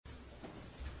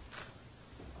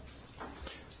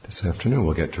This afternoon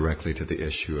we'll get directly to the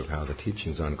issue of how the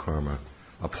teachings on karma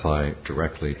apply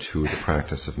directly to the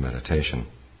practice of meditation.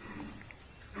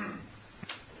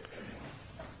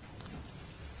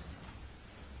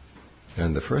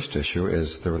 And the first issue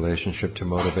is the relationship to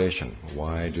motivation.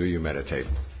 Why do you meditate?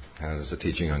 How does the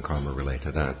teaching on karma relate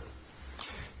to that?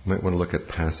 You might want to look at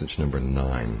passage number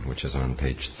 9, which is on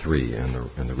page 3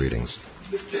 in the readings.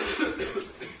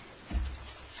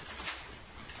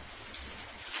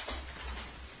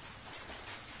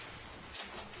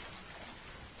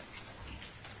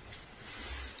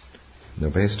 Now,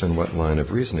 based on what line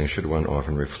of reasoning should one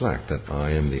often reflect that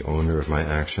I am the owner of my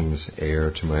actions,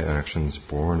 heir to my actions,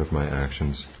 born of my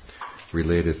actions,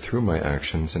 related through my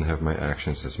actions, and have my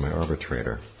actions as my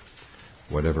arbitrator?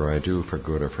 Whatever I do for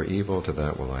good or for evil, to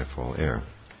that will I fall heir.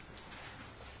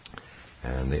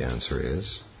 And the answer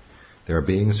is, there are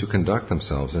beings who conduct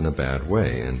themselves in a bad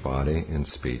way, in body, in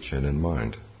speech, and in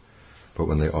mind. But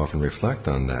when they often reflect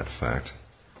on that fact,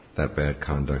 that bad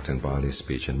conduct in body,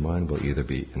 speech, and mind will either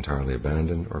be entirely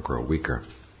abandoned or grow weaker.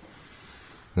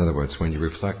 In other words, when you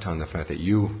reflect on the fact that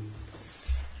you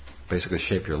basically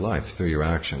shape your life through your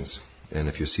actions, and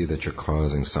if you see that you're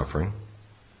causing suffering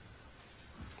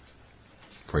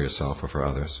for yourself or for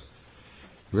others,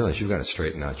 you realize you've got to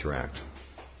straighten out your act.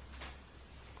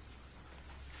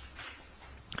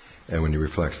 And when you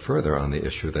reflect further on the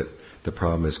issue that the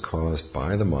problem is caused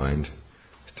by the mind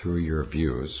through your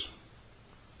views,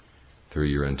 through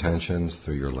your intentions,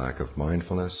 through your lack of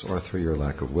mindfulness, or through your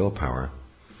lack of willpower,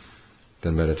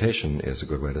 then meditation is a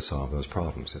good way to solve those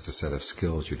problems. It's a set of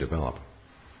skills you develop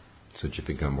so that you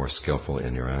become more skillful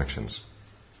in your actions.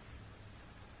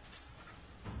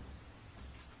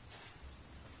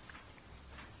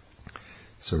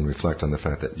 So when you reflect on the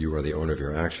fact that you are the owner of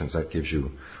your actions, that gives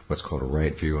you what's called a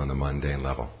right view on the mundane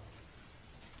level.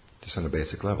 Just on a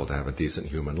basic level, to have a decent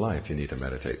human life, you need to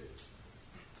meditate.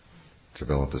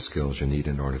 Develop the skills you need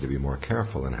in order to be more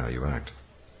careful in how you act.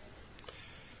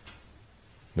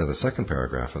 Now the second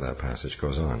paragraph of that passage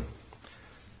goes on.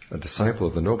 A disciple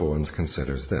of the noble ones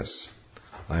considers this: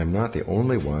 I am not the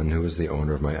only one who is the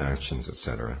owner of my actions,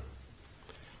 etc.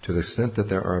 To the extent that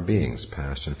there are beings,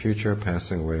 past and future,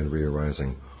 passing away and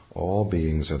re-arising, all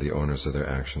beings are the owners of their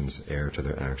actions, heir to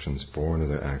their actions, born of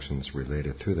their actions,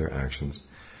 related through their actions,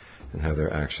 and have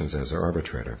their actions as their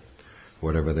arbitrator.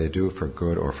 Whatever they do for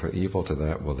good or for evil, to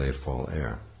that will they fall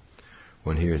heir.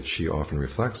 When he or she often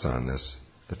reflects on this,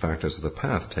 the factors of the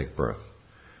path take birth.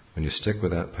 When you stick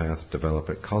with that path, develop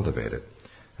it, cultivate it.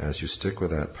 As you stick with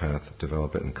that path,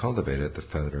 develop it and cultivate it, the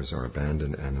fetters are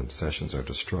abandoned and obsessions are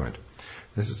destroyed.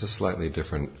 This is a slightly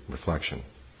different reflection.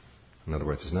 In other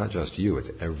words, it's not just you,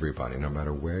 it's everybody. No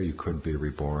matter where you could be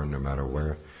reborn, no matter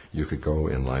where you could go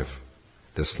in life,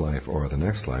 this life or the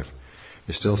next life,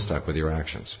 you're still stuck with your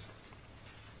actions.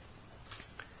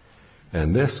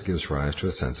 And this gives rise to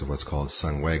a sense of what's called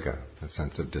samvega, a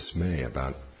sense of dismay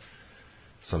about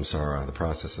samsara, the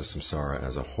process of samsara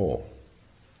as a whole.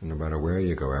 And no matter where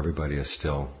you go, everybody is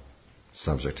still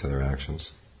subject to their actions.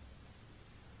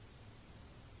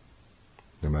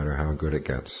 No matter how good it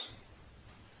gets,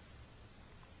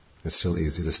 it's still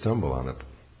easy to stumble on it.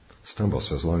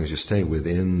 So as long as you stay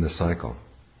within the cycle,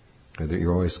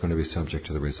 you're always going to be subject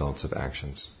to the results of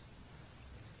actions.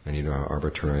 And you know how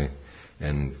arbitrary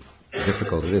and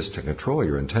difficult it is to control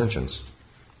your intentions.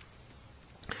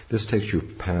 This takes you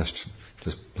past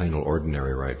just plain old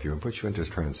ordinary right view and puts you into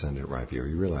transcendent right view.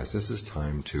 You realize this is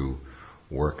time to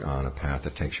work on a path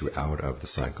that takes you out of the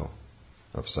cycle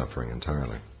of suffering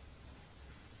entirely.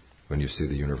 When you see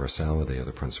the universality of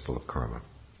the principle of karma.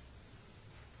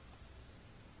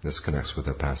 This connects with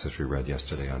the passage we read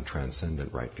yesterday on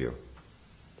transcendent right view.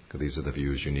 Because these are the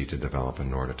views you need to develop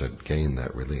in order to gain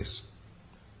that release.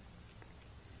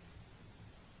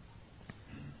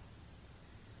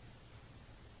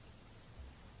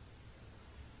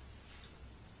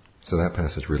 So that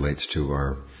passage relates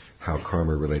to how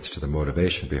karma relates to the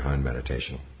motivation behind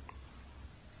meditation.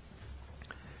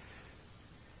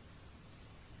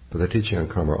 But the teaching on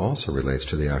karma also relates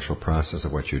to the actual process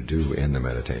of what you do in the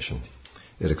meditation.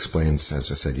 It explains,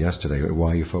 as I said yesterday,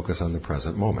 why you focus on the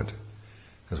present moment.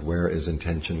 Because where is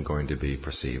intention going to be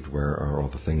perceived? Where are all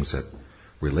the things that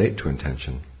relate to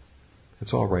intention?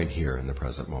 It's all right here in the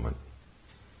present moment.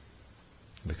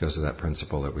 Because of that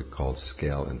principle that we call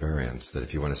scale invariance, that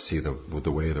if you want to see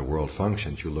the way the world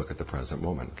functions, you look at the present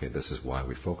moment. Okay, this is why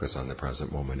we focus on the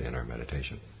present moment in our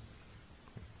meditation.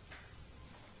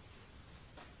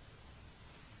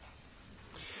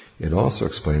 It also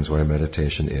explains why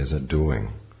meditation is a doing.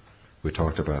 We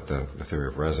talked about the theory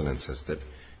of resonances, that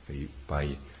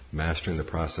by mastering the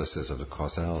processes of the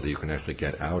causality, you can actually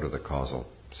get out of the causal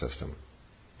system,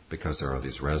 because there are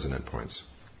these resonant points.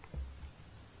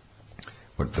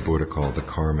 What the Buddha called the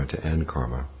karma to end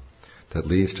karma, that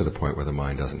leads to the point where the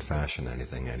mind doesn't fashion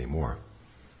anything anymore.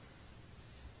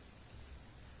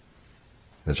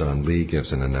 And John Lee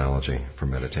gives an analogy for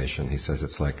meditation. He says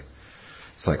it's like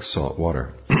salt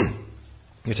water.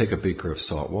 You take a beaker of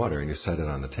salt water and you set it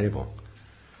on the table.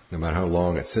 No matter how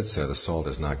long it sits there, the salt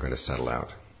is not going to settle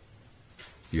out.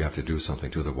 You have to do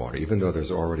something to the water. Even though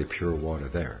there's already pure water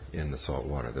there in the salt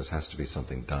water, there has to be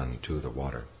something done to the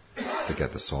water to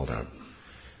get the salt out.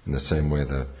 In the same way,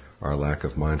 our lack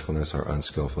of mindfulness, our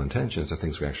unskillful intentions are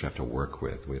things we actually have to work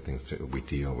with, things that we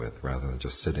deal with, rather than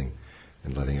just sitting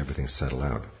and letting everything settle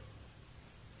out.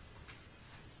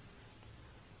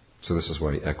 So this is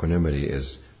why equanimity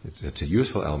it's a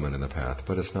useful element in the path,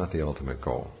 but it's not the ultimate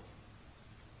goal.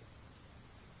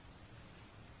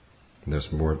 And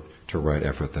there's more to right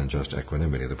effort than just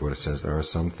equanimity. The Buddha says there are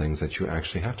some things that you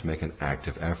actually have to make an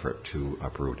active effort to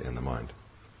uproot in the mind.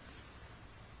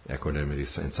 Equanimity,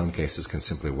 in some cases, can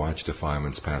simply watch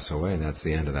defilements pass away, and that's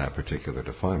the end of that particular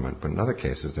defilement. But in other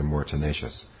cases, they're more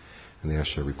tenacious, and they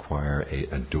actually require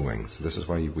a doing. So this is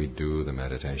why we do the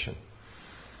meditation.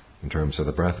 In terms of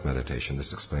the breath meditation,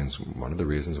 this explains one of the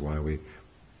reasons why we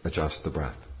adjust the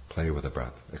breath, play with the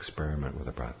breath, experiment with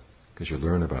the breath, because you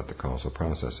learn about the causal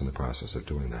process in the process of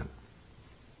doing that.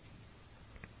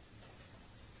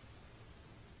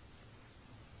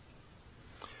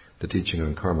 The teaching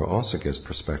on karma also gives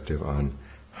perspective on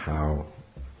how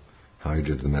you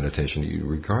do the meditation. You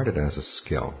regard it as a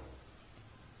skill.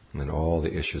 And all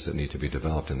the issues that need to be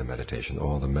developed in the meditation,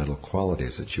 all the mental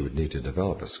qualities that you would need to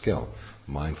develop a skill,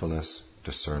 mindfulness,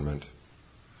 discernment,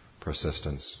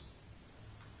 persistence,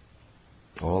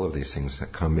 all of these things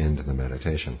that come into the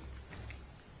meditation.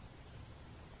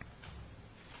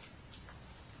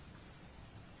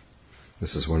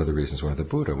 This is one of the reasons why the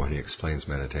Buddha, when he explains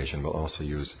meditation, will also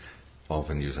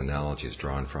often use analogies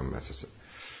drawn from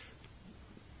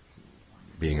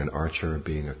being an archer,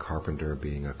 being a carpenter,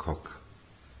 being a cook.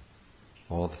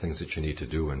 All the things that you need to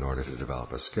do in order to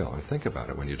develop a skill. And think about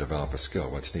it, when you develop a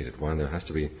skill, what's needed? One, there has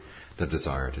to be the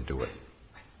desire to do it.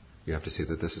 You have to see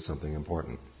that this is something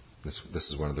important. This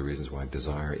is one of the reasons why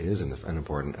desire is an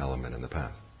important element in the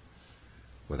path.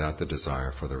 Without the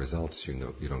desire for the results,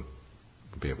 you don't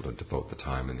be able to devote the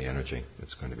time and the energy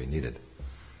that's going to be needed.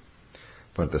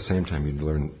 But at the same time, you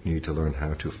need to learn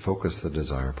how to focus the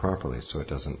desire properly so it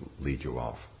doesn't lead you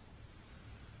off.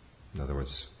 In other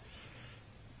words,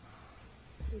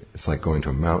 it's like going to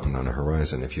a mountain on a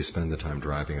horizon. If you spend the time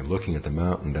driving and looking at the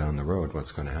mountain down the road,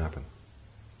 what's going to happen?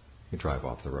 You drive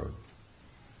off the road.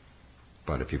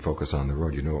 But if you focus on the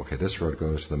road, you know, okay, this road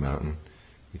goes to the mountain.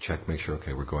 You check, make sure,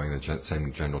 okay, we're going in the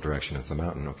same general direction as the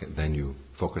mountain. Okay, then you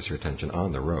focus your attention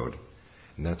on the road.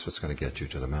 And that's what's going to get you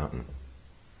to the mountain.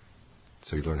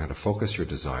 So you learn how to focus your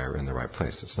desire in the right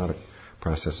place. It's not a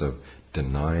process of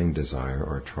denying desire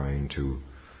or trying to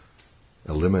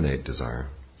eliminate desire.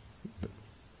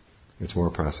 It's more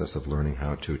a process of learning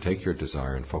how to take your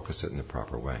desire and focus it in the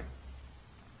proper way.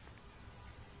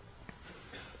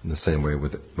 In the same way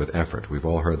with effort. We've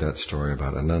all heard that story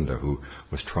about Ananda, who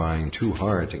was trying too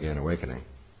hard to gain awakening,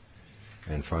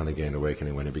 and finally gained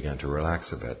awakening when he began to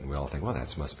relax a bit. And we all think, well, that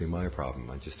must be my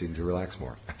problem. I just need to relax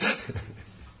more.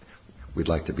 We'd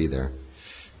like to be there.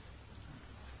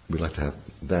 We'd like to have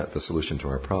that the solution to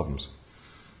our problems.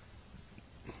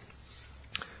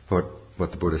 But what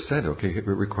the Buddha said, okay, it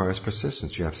requires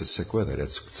persistence. You have to stick with it.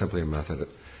 It's simply a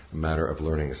matter of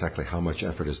learning exactly how much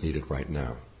effort is needed right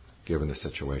now, given the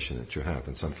situation that you have.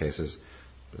 In some cases,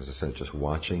 as I said, just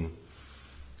watching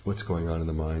what's going on in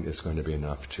the mind is going to be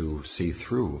enough to see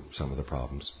through some of the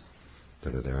problems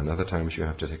that are there. And other times you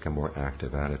have to take a more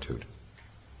active attitude.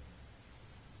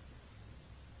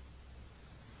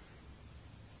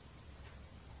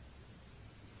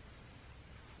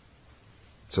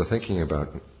 So thinking about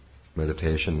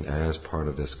meditation as part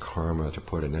of this karma to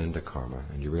put an end to karma,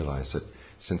 and you realize that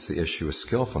since the issue is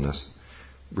skillfulness,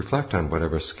 reflect on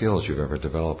whatever skills you've ever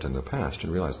developed in the past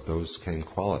and realize those same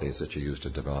qualities that you use to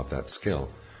develop that skill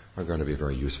are going to be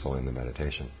very useful in the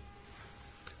meditation.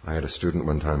 I had a student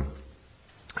one time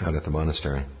out at the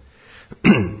monastery,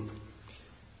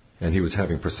 and he was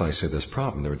having precisely this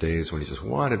problem. There were days when he just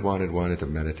wanted to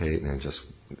meditate, and just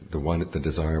the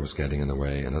desire was getting in the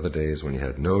way, and other days when he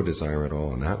had no desire at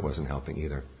all, and that wasn't helping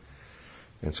either.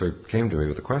 And so he came to me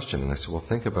with a question, and I said, well,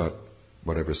 think about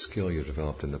whatever skill you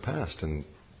developed in the past, and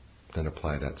then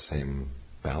apply that same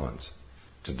balance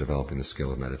to developing the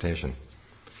skill of meditation.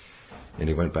 And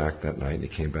he went back that night, and he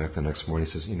came back the next morning.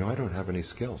 He says, I don't have any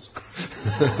skills.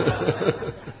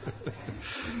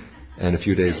 And And a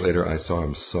few days later, I saw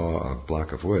him saw a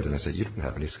block of wood, and I said, "You don't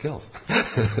have any skills."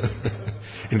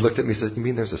 He looked at me and said, "You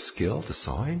mean there's a skill to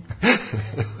sawing?"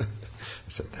 I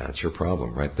said, "That's your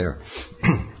problem right there."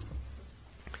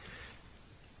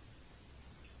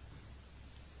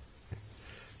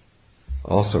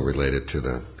 Also related to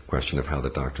the question of how the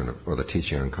doctrine or the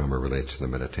teaching on karma relates to the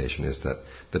meditation is that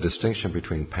the distinction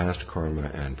between past karma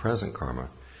and present karma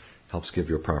helps give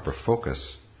you a proper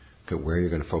focus to where you're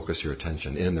going to focus your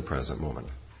attention in the present moment.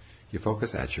 You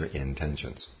focus at your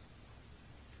intentions.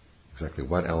 Exactly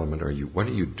what element what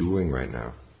are you doing right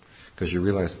now? Because you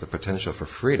realize the potential for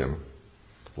freedom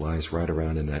lies right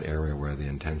around in that area where the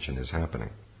intention is happening.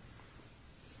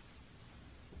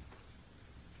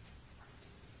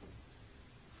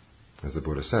 As the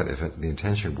Buddha said, if the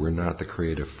intention were not the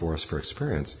creative force for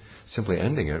experience, simply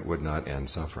ending it would not end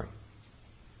suffering.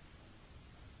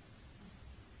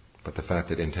 But the fact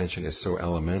that intention is so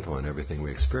elemental in everything we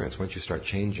experience, once you start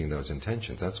changing those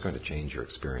intentions, that's going to change your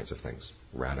experience of things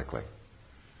radically.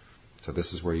 So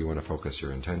this is where you want to focus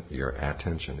your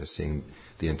attention, is seeing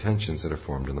the intentions that are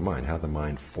formed in the mind, how the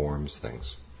mind forms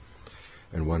things.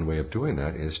 And one way of doing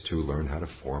that is to learn how to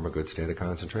form a good state of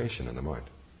concentration in the mind.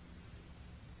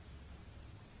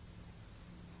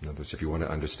 In other words, if you want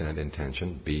to understand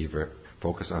intention,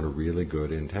 focus on a really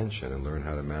good intention and learn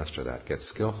how to master that. Get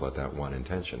skillful at that one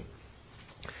intention.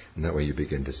 And that way you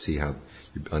begin to see how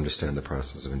you understand the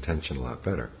process of intention a lot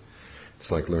better.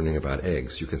 It's like learning about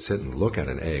eggs. You can sit and look at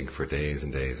an egg for days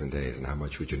and days and days, and how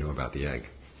much would you know about the egg?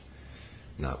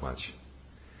 Not much.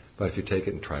 But if you take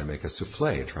it and try to make a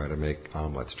souffle, try to make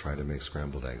omelets, try to make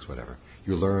scrambled eggs, whatever,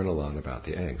 you learn a lot about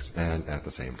the eggs. And at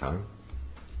the same time,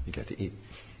 you get to eat.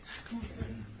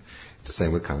 It's the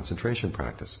same with concentration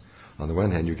practice. On the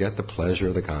one hand, you get the pleasure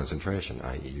of the concentration,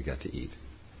 i.e. you get to eat.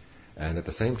 And at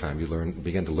the same time, you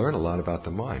begin to learn a lot about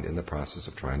the mind in the process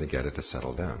of trying to get it to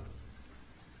settle down.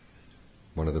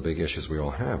 One of the big issues we all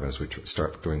have as we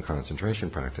start doing concentration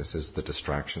practice is the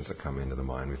distractions that come into the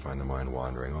mind. We find the mind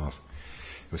wandering off.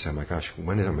 We say, "Oh my gosh,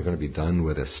 when am I going to be done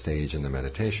with this stage in the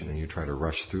meditation?" And you try to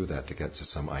rush through that to get to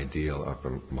some ideal of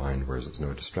the mind where there's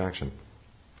no distraction.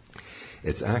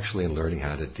 It's actually in learning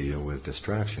how to deal with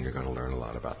distraction you're going to learn a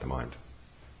lot about the mind.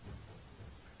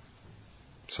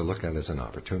 So look at it as an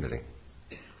opportunity.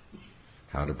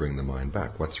 How to bring the mind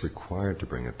back. What's required to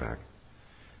bring it back.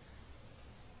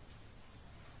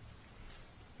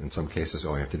 In some cases,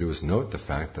 all you have to do is note the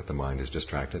fact that the mind is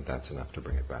distracted. That's enough to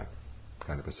bring it back.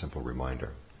 Kind of a simple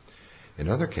reminder. In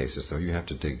other cases, though, you have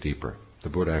to dig deeper. The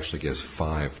Buddha actually gives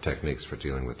 5 techniques for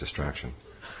dealing with distraction.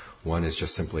 One is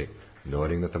just simply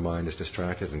noting that the mind is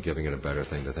distracted and giving it a better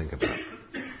thing to think about.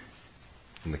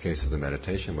 In the case of the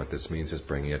meditation, what this means is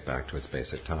bringing it back to its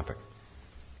basic topic.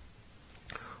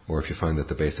 Or if you find that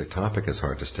the basic topic is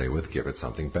hard to stay with, give it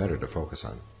something better to focus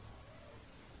on.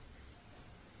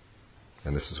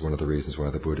 And this is one of the reasons why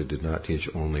the Buddha did not teach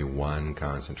only one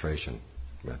concentration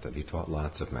method. He taught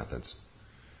lots of methods.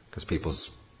 Because people's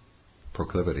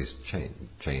proclivities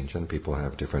change and people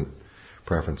have different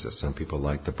preferences. Some people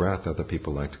like the breath, other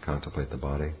people like to contemplate the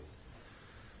body.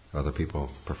 Other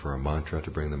people prefer a mantra to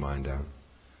bring the mind down.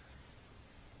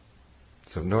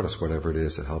 So notice whatever it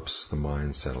is that helps the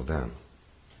mind settle down.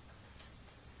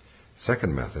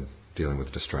 Second method, dealing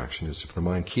with distraction, is if the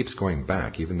mind keeps going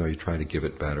back, even though you try to give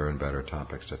it better and better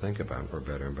topics to think about or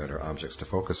better and better objects to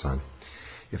focus on,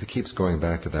 if it keeps going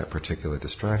back to that particular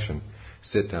distraction,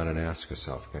 sit down and ask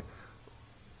yourself, okay,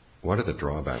 what are the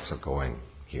drawbacks of going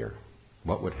here?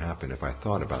 What would happen if I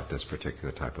thought about this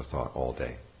particular type of thought all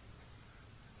day?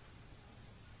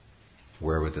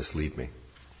 Where would this lead me?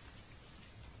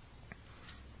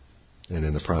 And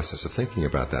in the process of thinking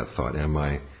about that thought, am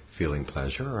I feeling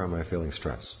pleasure or am I feeling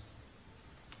stress?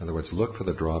 In other words, look for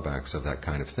the drawbacks of that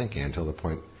kind of thinking until the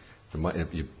point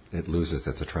it loses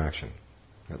its attraction.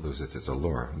 It loses its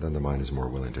allure. And then the mind is more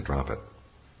willing to drop it.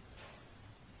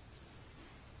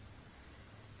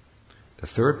 The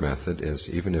third method is,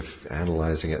 even if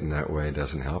analyzing it in that way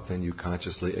doesn't help, then you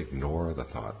consciously ignore the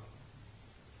thought.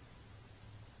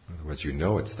 In other words, you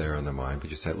know it's there in the mind,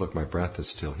 but you say, look, my breath is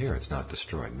still here. It's not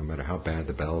destroyed. No matter how bad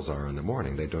the bells are in the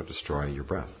morning, they don't destroy your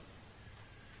breath.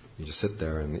 You just sit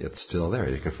there and it's still there.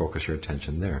 You can focus your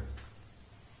attention there.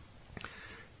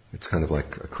 It's kind of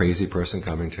like a crazy person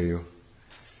coming to you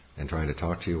and trying to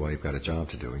talk to you while you've got a job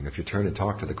to do. And if you turn and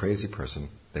talk to the crazy person,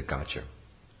 they've got you.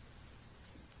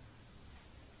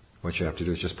 What you have to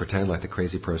do is just pretend like the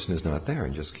crazy person is not there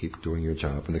and just keep doing your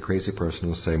job. And the crazy person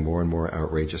will say more and more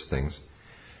outrageous things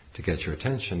to get your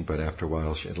attention, but after a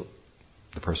while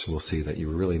the person will see that you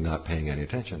were really not paying any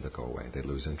attention. They'll go away. They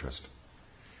lose interest.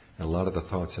 And a lot of the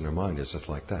thoughts in our mind is just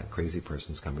like that. Crazy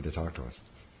person's coming to talk to us.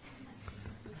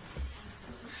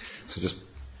 So just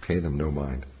pay them no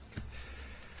mind.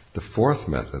 The fourth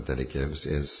method that he gives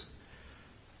is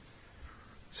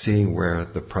seeing where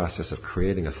the process of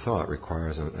creating a thought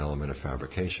requires an element of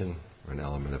fabrication or an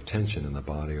element of tension in the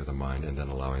body or the mind, and then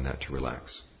allowing that to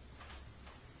relax.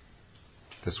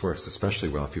 This works especially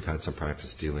well if you've had some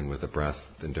practice dealing with the breath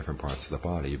in different parts of the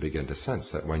body. You begin to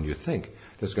sense that when you think,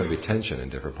 there's going to be tension in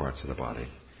different parts of the body.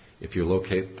 If you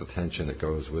locate the tension that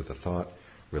goes with the thought,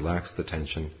 relax the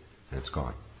tension, and it's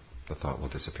gone. The thought will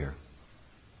disappear.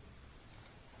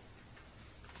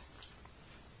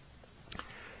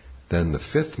 Then the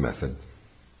fifth method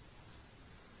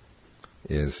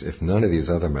is, if none of these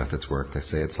other methods work, they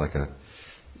say it's like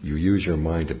you use your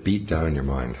mind to beat down your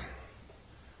mind.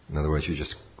 In other words, you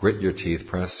just grit your teeth,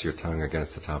 press your tongue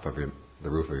against the top of the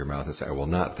roof of your mouth and say, I will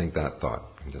not think that thought,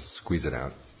 and just squeeze it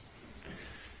out.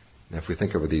 Now, if we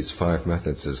think of these 5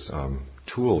 methods as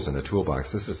tools in a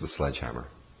toolbox, this is the sledgehammer.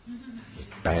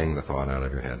 Bang the thought out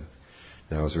of your head.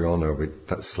 Now, as we all know,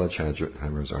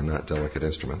 sledgehammers are not delicate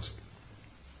instruments.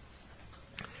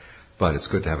 But it's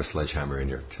good to have a sledgehammer in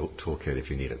your toolkit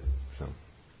if you need it.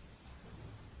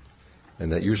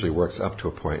 And that usually works up to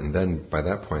a point, and then by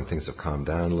that point things have calmed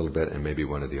down a little bit, and maybe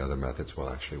one of the other methods will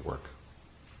actually work.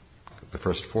 The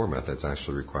first 4 methods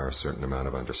actually require a certain amount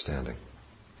of understanding.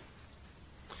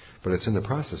 But it's in the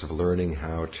process of learning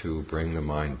how to bring the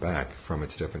mind back from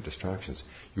its different distractions.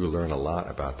 You will learn a lot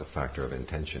about the factor of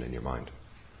intention in your mind.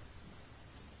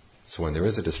 So when there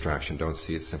is a distraction, don't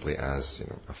see it simply as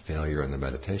a failure in the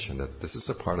meditation, that this is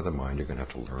a part of the mind you're going to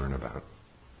have to learn about.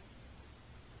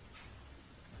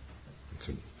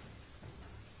 So,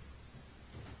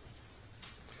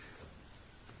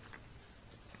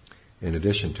 in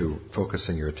addition to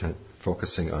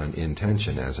focusing on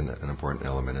intention as an important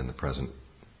element in the present,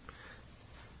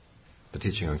 the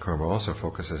teaching on karma also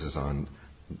focuses on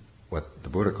what the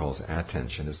Buddha calls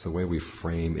attention. It's the way we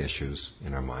frame issues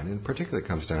in our mind, and particularly it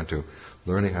comes down to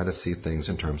learning how to see things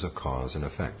in terms of cause and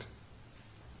effect.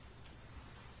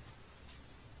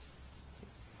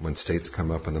 When states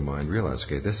come up in the mind, realize,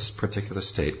 okay, this particular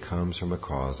state comes from a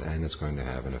cause and it's going to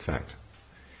have an effect.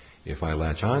 If I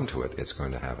latch onto it, it's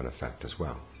going to have an effect as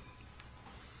well.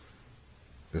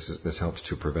 This helps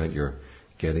to prevent your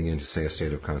getting into, say, a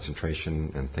state of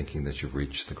concentration and thinking that you've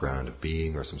reached the ground of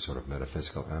being or some sort of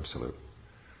metaphysical absolute.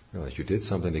 Realize you did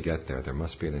something to get there. There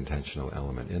must be an intentional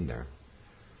element in there.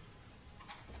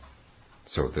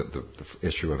 So the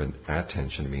issue of an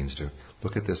attention means to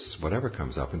look at this, whatever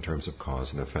comes up, in terms of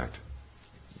cause and effect.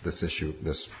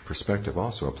 This perspective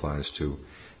also applies to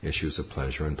issues of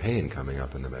pleasure and pain coming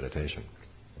up in the meditation.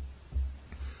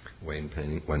 When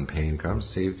pain comes,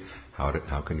 see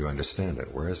how can you understand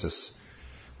it? Where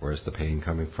is the pain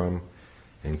coming from?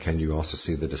 And can you also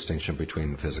see the distinction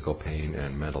between physical pain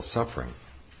and mental suffering?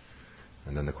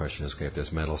 And then the question is, okay, if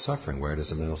there's mental suffering, where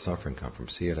does the mental suffering come from?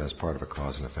 See it as part of a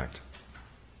cause and effect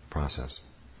process,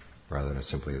 rather than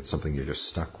simply it's something you're just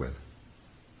stuck with.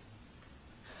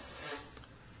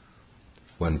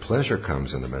 When pleasure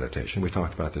comes in the meditation, we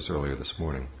talked about this earlier this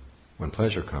morning. When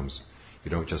pleasure comes,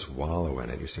 you don't just wallow in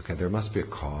it. You say, okay, there must be a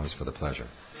cause for the pleasure.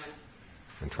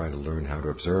 And try to learn how to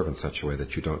observe in such a way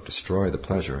that you don't destroy the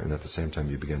pleasure, and at the same time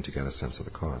you begin to get a sense of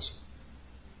the cause.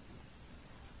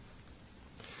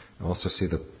 Also see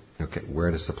where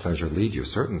does the pleasure lead you?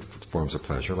 Certain forms of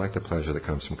pleasure, like the pleasure that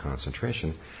comes from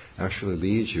concentration, actually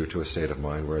leads you to a state of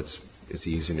mind where it's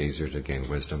easier and easier to gain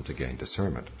wisdom, to gain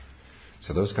discernment.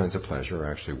 So those kinds of pleasure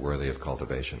are actually worthy of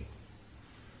cultivation.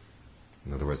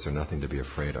 In other words, they're nothing to be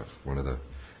afraid of. One of the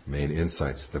main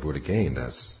insights the Buddha gained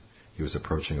as he was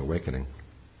approaching awakening.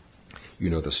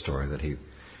 You know the story that he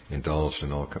indulged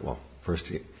in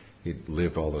first he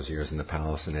lived all those years in the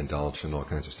palace and indulged in all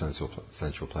kinds of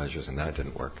sensual pleasures, and that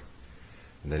didn't work.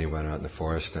 And then he went out in the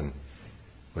forest, and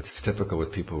what's typical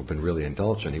with people who've been really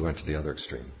indulgent, he went to the other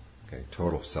extreme. Okay,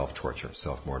 total self-torture,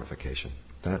 self-mortification.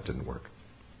 That didn't work.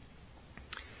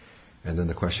 And then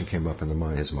the question came up in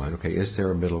his mind, okay, is there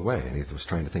a middle way? And he was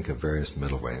trying to think of various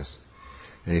middle ways.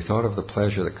 And he thought of the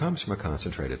pleasure that comes from a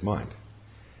concentrated mind.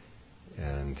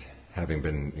 And having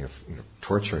been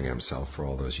torturing himself for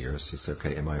all those years, he said,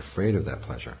 okay, am I afraid of that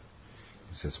pleasure?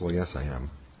 He says, well, yes, I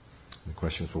am. And the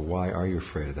question is, well, why are you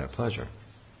afraid of that pleasure?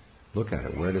 Look at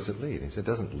it. Where does it lead? He said, it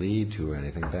doesn't lead to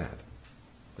anything bad.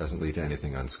 It doesn't lead to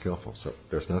anything unskillful. So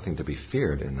there's nothing to be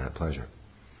feared in that pleasure.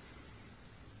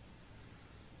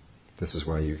 This is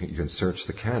why you can search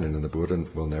the canon, and the Buddha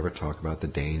will never talk about the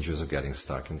dangers of getting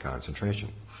stuck in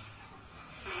concentration.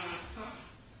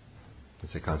 I'd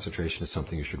say concentration is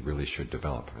something you should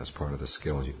develop as part of the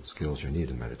skills you need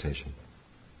in meditation.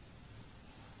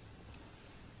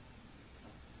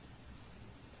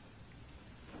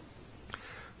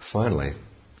 Finally,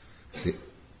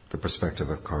 the perspective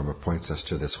of karma points us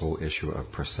to this whole issue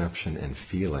of perception and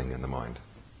feeling in the mind.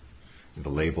 The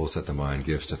labels that the mind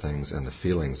gives to things and the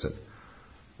feelings that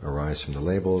arise from the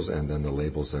labels, and then the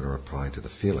labels that are applied to the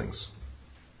feelings.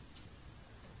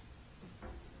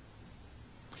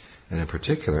 And in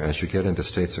particular, as you get into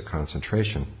states of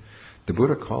concentration, the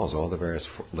Buddha calls all the various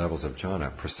levels of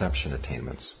jhana perception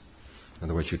attainments. In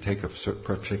other words, you take a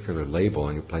particular label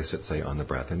and you place it, say, on the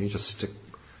breath, and you just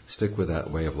stick with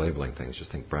that way of labeling things.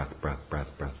 Just think breath, breath, breath,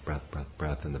 breath, breath, breath,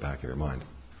 breath in the back of your mind.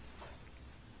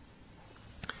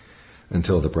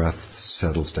 Until the breath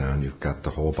settles down, you've got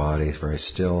the whole body very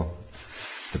still.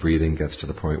 The breathing gets to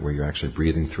the point where you're actually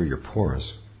breathing through your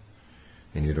pores,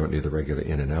 and you don't need the regular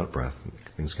in and out breath.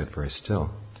 Things get very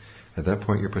still. At that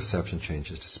point, your perception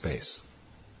changes to space.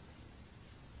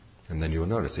 And then you will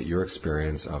notice that your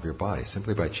experience of your body,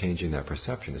 simply by changing that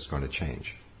perception, is going to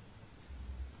change.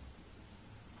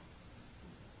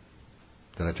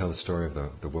 Did I tell the story of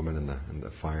the woman and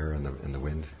the fire and the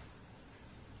wind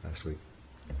last week?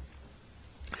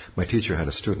 My teacher had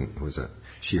a student who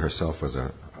she herself was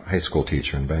a high school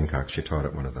teacher in Bangkok. She taught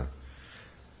at one of the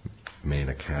main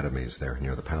academies there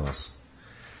near the palace.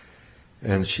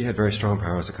 And she had very strong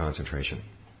powers of concentration.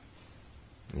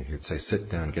 And he would say, sit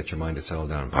down, get your mind to settle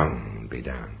down, bang, be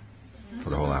down, for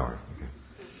the whole hour. Okay.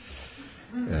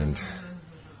 And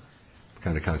the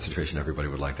kind of concentration everybody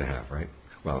would like to have, right?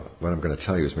 Well, what I'm going to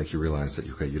tell you is make you realize that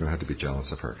you don't have to be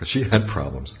jealous of her, because she had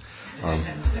problems.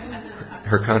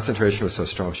 Her concentration was so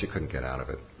strong she couldn't get out of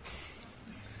it.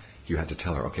 You had to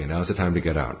tell her, okay, now's the time to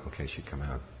get out. Okay, she'd come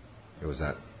out. It was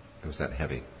that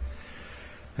heavy.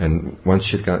 And once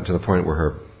she'd gotten to the point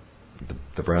where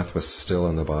the breath was still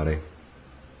in the body,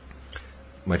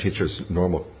 my teacher's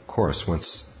normal course,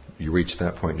 once you reached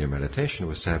that point in your meditation,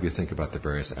 was to have you think about the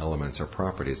various elements or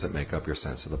properties that make up your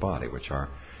sense of the body, which are,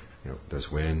 there's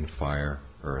wind, fire,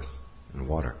 earth, and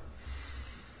water.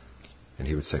 And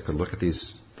he would say, look at the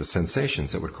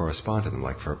sensations that would correspond to them.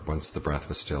 Like once the breath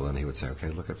was still, and he would say, okay,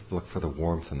 look for the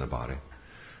warmth in the body.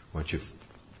 Once you've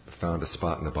found a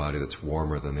spot in the body that's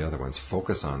warmer than the other ones,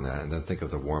 focus on that, and then think of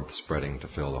the warmth spreading to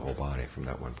fill the whole body from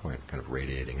that one point, kind of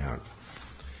radiating out.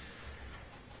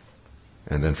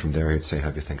 And then from there he'd say,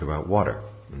 have you think about water.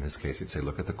 In this case, he'd say,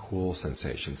 look at the cool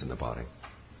sensations in the body.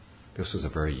 This was a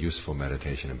very useful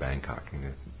meditation in Bangkok.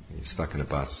 You're stuck in a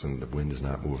bus and the wind is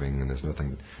not moving and there's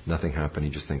nothing happening.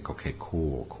 You just think, okay,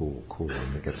 cool, cool, cool,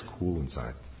 and it gets cool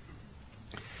inside.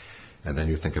 And then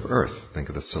you think of earth, think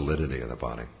of the solidity of the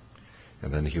body.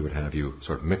 And then he would have you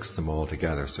sort of mix them all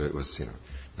together so it was,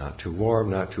 not too warm,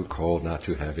 not too cold, not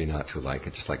too heavy, not too light.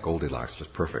 It's just like Goldilocks,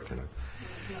 just perfect,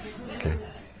 Okay.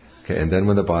 Okay, and then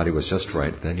when the body was just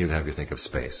right, then he'd have you think of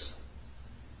space.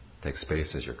 Take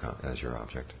space as your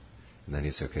object. And then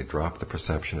he'd say, okay, drop the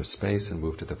perception of space and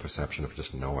move to the perception of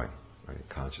just knowing, right?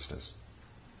 Consciousness.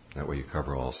 That way you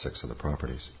cover all 6 of the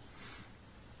properties.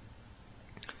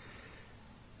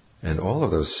 And all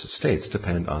of those states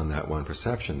depend on that one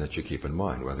perception that you keep in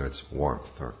mind, whether it's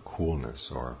warmth or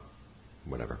coolness or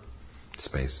whatever,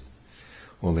 space.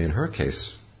 Only in her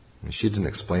case, and she didn't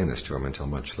explain this to him until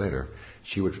much later,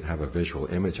 she would have a visual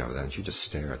image of that and she'd just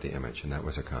stare at the image, and that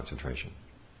was her concentration.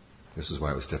 This is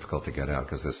why it was difficult to get out,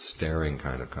 because this staring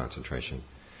kind of concentration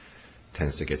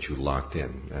tends to get you locked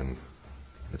in, and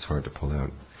it's hard to pull out.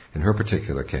 In her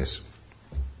particular case,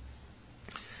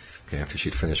 okay, after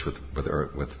she'd finished with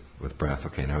breath,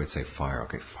 okay, now we'd say fire,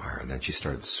 okay, fire, and then she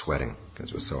started sweating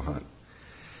because it was so hot.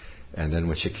 And then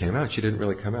when she came out, she didn't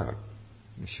really come out.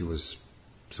 She was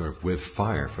sort of with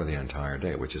fire for the entire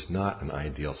day, which is not an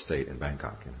ideal state in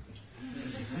Bangkok,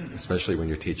 especially when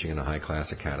you're teaching in a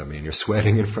high-class academy and you're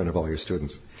sweating in front of all your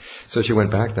students. So she went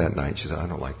back that night. She said, I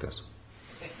don't like this.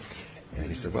 And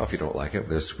he said, well, if you don't like it,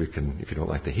 if you don't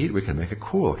like the heat, we can make it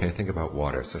cool. Okay, think about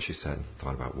water. So she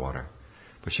thought about water.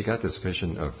 But she got this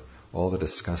vision of all the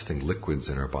disgusting liquids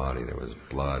in her body. There was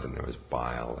blood and there was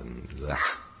bile and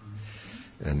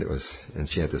and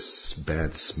she had this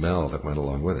bad smell that went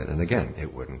along with it. And again,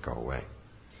 it wouldn't go away.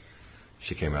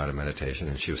 She came out of meditation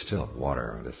and she was still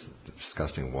water, this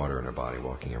disgusting water in her body,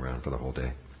 walking around for the whole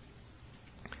day.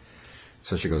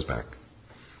 So she goes back.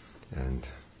 And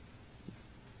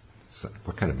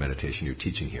what kind of meditation are you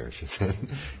teaching here? She said.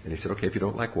 And he said, okay, if you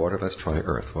don't like water, let's try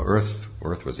earth. Well,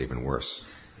 earth was even worse.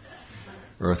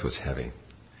 Earth was heavy.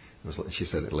 She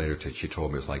said that later, she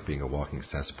told me it was like being a walking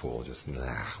cesspool, just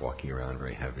walking around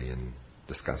very heavy and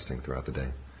disgusting throughout the day.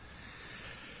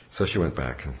 So she went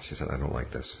back and she said, I don't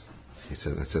like this. I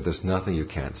said, there's nothing you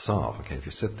can't solve. Okay, if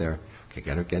you sit there, okay,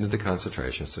 get into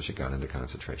concentration. So she got into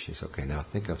concentration. He said, okay, now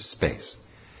think of space.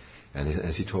 And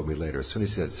as he told me later, as soon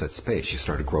as he said space, she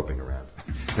started groping around.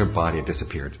 Her body had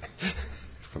disappeared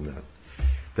from that.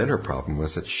 Then her problem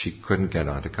was that she couldn't get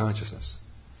onto consciousness.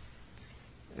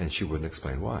 And she wouldn't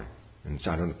explain why. And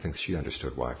I don't think she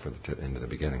understood why in the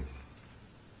beginning.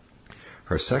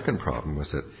 Her second problem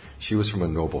was that she was from a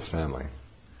noble family.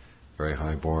 Very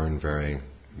high-born, very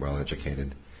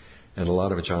well-educated. And a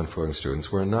lot of Ajaan Fuang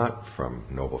students were not from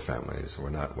noble families,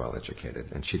 were not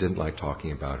well-educated. And she didn't like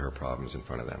talking about her problems in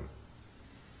front of them.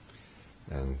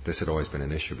 And this had always been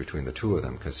an issue between the two of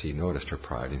them, because he noticed her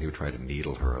pride and he would try to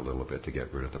needle her a little bit to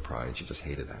get rid of the pride. She just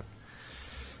hated that.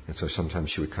 And so sometimes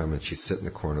she would come and she'd sit in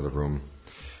the corner of the room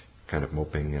kind of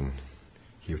moping, and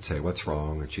he would say, what's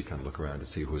wrong? And she'd kind of look around to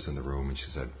see who was in the room, and she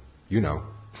said, you know.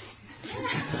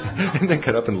 And then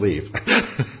get up and leave.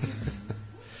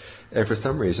 And for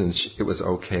some reason, it was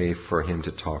okay for him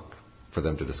to talk, for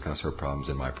them to discuss her problems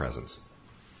in my presence.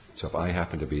 So if I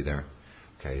happened to be there,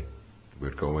 okay,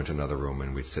 we'd go into another room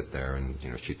and we'd sit there and,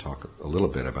 she'd talk a little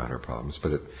bit about her problems.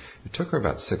 But it took her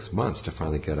about 6 months to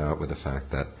finally get out with the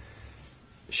fact that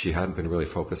she hadn't been really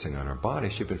focusing on her body.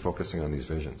 She'd been focusing on these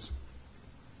visions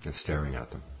and staring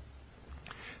at them.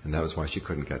 And that was why she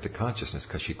couldn't get to consciousness,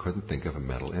 because she couldn't think of a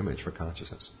mental image for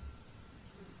consciousness.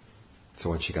 So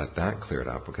once she got that cleared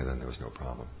up, okay, then there was no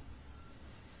problem.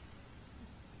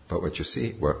 But what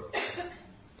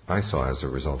I saw as a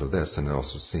result of this, and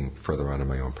also seeing further on in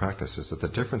my own practice, is that the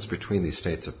difference between these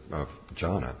states of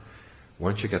jhana,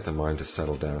 once you get the mind to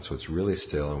settle down so it's really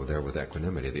still and there with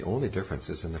equanimity, the only difference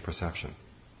is in the perception.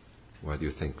 Whether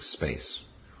you think space,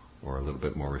 or a little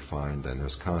bit more refined, then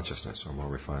there's consciousness, or more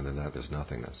refined than that, there's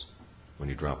nothingness, when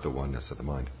you drop the oneness of the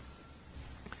mind.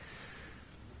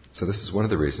 So this is one of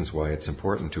the reasons why it's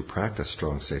important to practice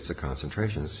strong states of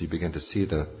concentration, so you begin to see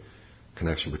the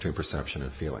connection between perception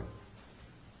and feeling.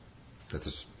 That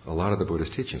there's a lot of the Buddha's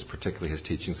teachings, particularly his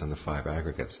teachings on the 5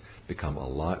 aggregates, become a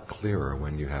lot clearer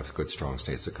when you have good, strong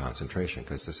states of concentration,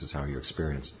 because this is how your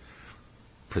experience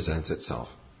presents itself,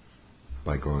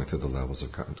 by going through the levels of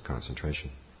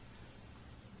concentration.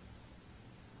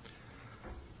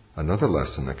 Another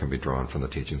lesson that can be drawn from the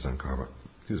teachings on karma,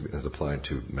 as applied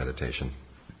to meditation,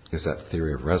 is that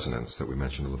theory of resonance that we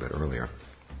mentioned a little bit earlier.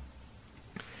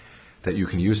 That you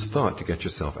can use thought to get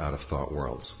yourself out of thought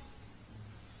worlds.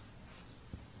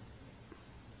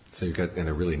 So you get in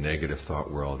a really negative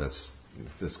thought world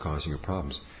that's causing you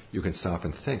problems. You can stop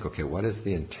and think, okay, what is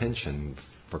the intention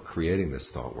for creating this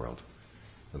thought world?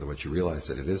 In other words, you realize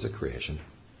that it is a creation.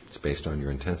 It's based on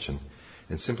your intention.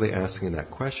 And simply asking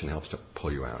that question helps to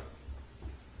pull you out.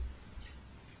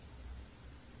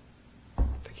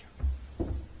 Thank you.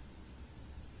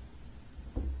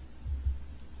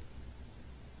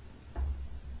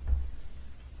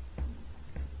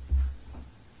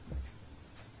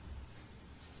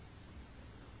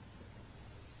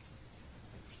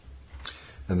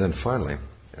 And then finally,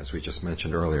 as we just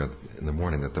mentioned earlier in the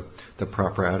morning, that the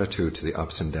proper attitude to the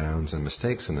ups and downs and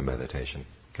mistakes in the meditation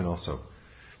can also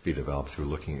be developed through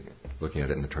looking at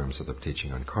it in the terms of the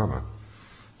teaching on karma.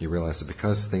 You realize that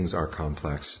because things are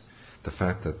complex, the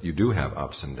fact that you do have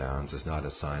ups and downs is not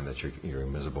a sign that you're a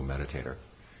miserable meditator.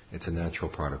 It's a natural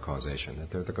part of causation,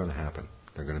 that they're going to happen.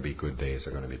 They're going to be good days,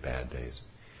 they're going to be bad days.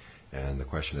 And the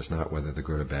question is not whether they're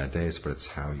good or bad days, but it's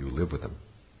how you live with them,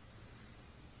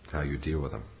 how you deal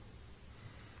with them.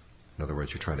 In other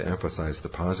words, you try to emphasize the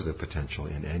positive potential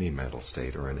in any mental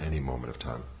state or in any moment of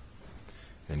time.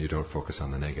 And you don't focus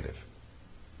on the negative.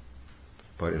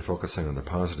 But in focusing on the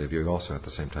positive, you also at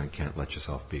the same time can't let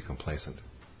yourself be complacent.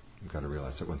 You've got to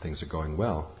realize that when things are going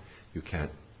well, you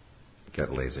can't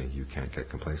get lazy, you can't get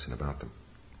complacent about them.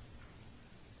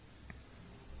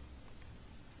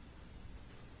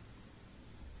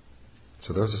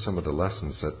 So those are some of the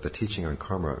lessons that the teaching on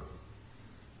karma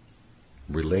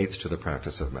relates to the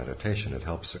practice of meditation. It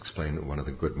helps explain one of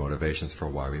the good motivations for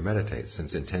why we meditate.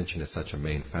 Since intention is such a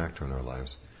main factor in our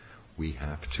lives, we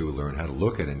have to learn how to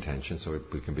look at intention so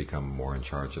we can become more in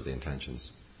charge of the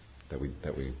intentions that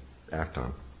we act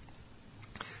on.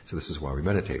 So this is why we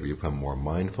meditate. You become more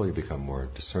mindful, you become more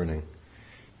discerning,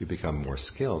 you become more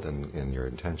skilled in your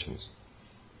intentions.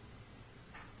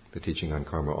 The teaching on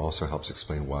karma also helps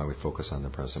explain why we focus on the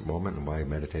present moment and why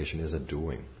meditation is a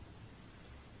doing.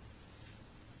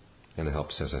 And it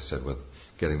helps, as I said, with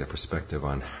getting the perspective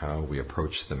on how we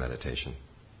approach the meditation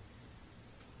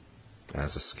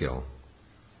as a skill,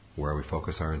 where we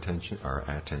focus our attention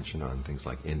on things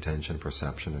like intention,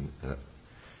 perception, and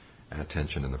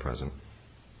attention in the present.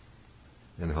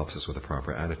 and it helps us with the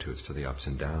proper attitudes to the ups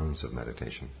and downs of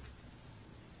meditation.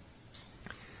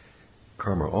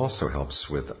 Karma also helps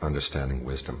with understanding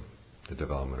wisdom, the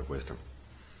development of wisdom.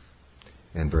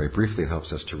 And very briefly, it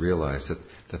helps us to realize that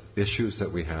the issues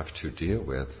that we have to deal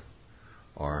with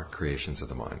are creations of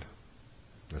the mind,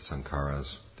 the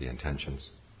sankharas, the intentions.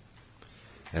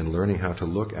 And learning how to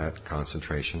look at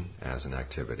concentration as an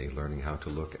activity, learning how to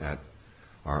look at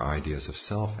our ideas of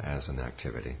self as an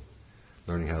activity,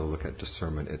 learning how to look at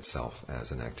discernment itself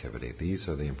as an activity. These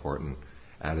are the important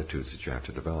attitudes that you have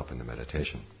to develop in the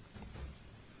meditation,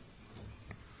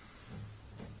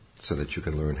 so that you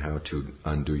can learn how to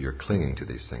undo your clinging to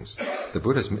these things. The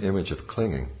Buddha's image of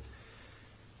clinging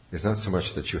is not so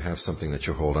much that you have something that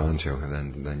you hold on to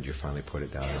and then you finally put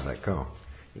it down and let go.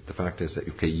 The fact is that,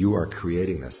 okay, you are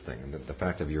creating this thing, and the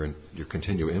fact of your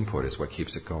continual input is what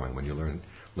keeps it going. When you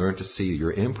learn to see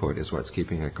your input is what's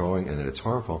keeping it going and that it's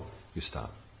harmful, you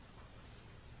stop.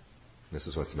 This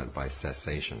is what's meant by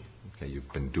cessation. Okay,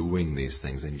 you've been doing these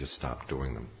things and you just stop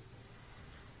doing them.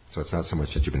 So it's not so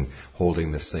much that you've been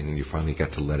holding this thing and you finally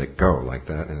get to let it go like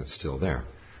that and it's still there.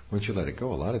 Once you let it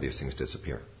go, a lot of these things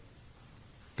disappear.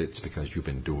 It's because you've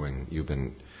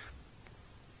been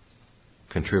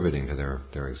contributing to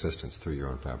their existence through your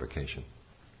own fabrication.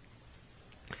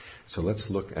 So let's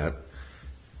look at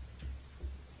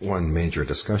one major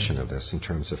discussion of this in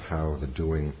terms of how the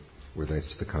doing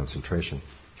relates to the concentration.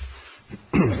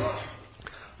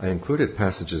 I included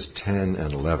passages 10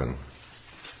 and 11.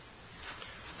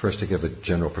 First, to give a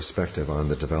general perspective on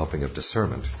the developing of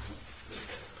discernment.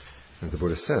 And the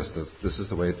Buddha says this is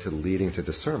the way to leading to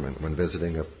discernment when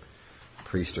visiting a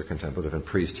priest or contemplative. And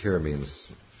priest here means,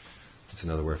 it's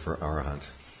another word for arahant.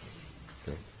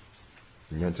 Okay?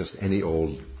 Not just any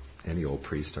old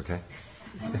priest, okay?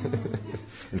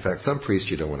 In fact, some priests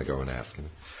you don't want to go and ask.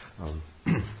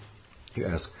 You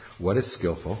ask, what is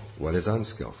skillful? What is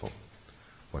unskillful?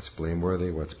 What's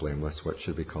blameworthy? What's blameless? What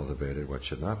should be cultivated? What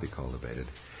should not be cultivated?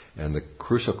 And the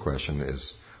crucial question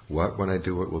is, what when I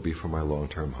do it will be for my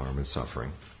long-term harm and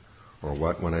suffering? Or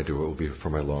what when I do it will be for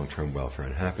my long-term welfare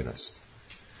and happiness?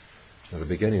 Now, the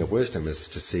beginning of wisdom is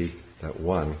to see that,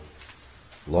 one,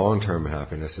 long-term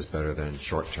happiness is better than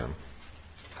short-term.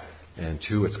 And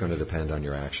two, it's going to depend on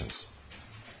your actions.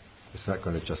 It's not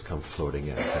going to just come floating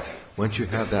in. Okay? Once you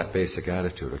have that basic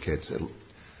attitude,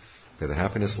 the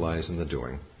happiness lies in the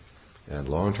doing, and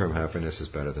long-term happiness is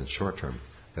better than short-term.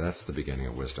 And that's the beginning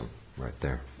of wisdom, right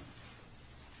there.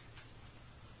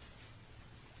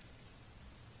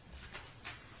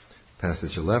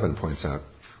 Passage 11 points out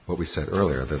what we said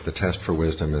earlier, that the test for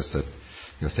wisdom is that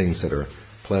things that are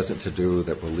pleasant to do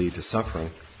that will lead to suffering,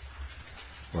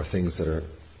 or things that are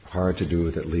hard to do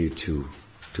that lead to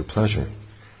pleasure,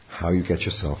 how you get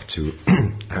yourself to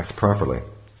act properly,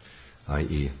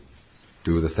 i.e.,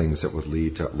 do the things that would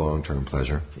lead to long-term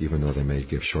pleasure, even though they may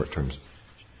give short-term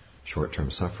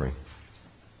suffering.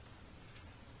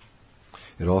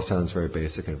 It all sounds very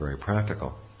basic and very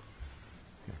practical.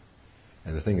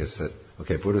 And the thing is that,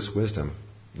 Buddhist wisdom,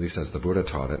 at least as the Buddha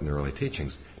taught it in the early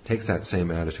teachings, takes that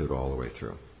same attitude all the way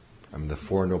through. The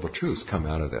Four Noble Truths come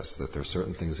out of this, that there are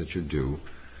certain things that you do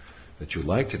that you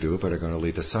like to do but are going to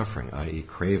lead to suffering, i.e.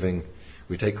 craving.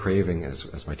 We take craving, as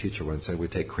my teacher once said, we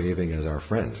take craving as our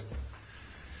friend.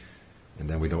 And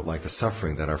then we don't like the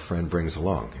suffering that our friend brings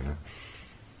along,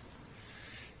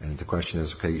 And the question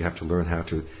is, you have to learn how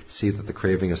to see that the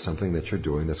craving is something that you're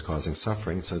doing that's causing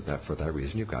suffering, so that for that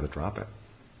reason you've got to drop it.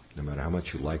 No matter how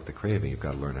much you like the craving, you've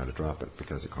got to learn how to drop it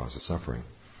because it causes suffering.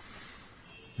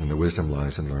 And the wisdom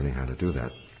lies in learning how to do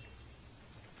that.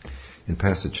 In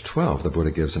passage 12, the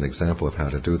Buddha gives an example of how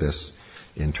to do this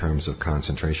in terms of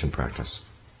concentration practice.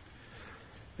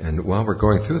 And while we're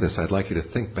going through this, I'd like you to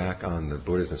think back on the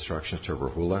Buddha's instructions to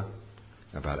Rahula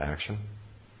about action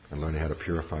and learning how to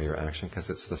purify your action, because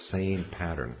it's the same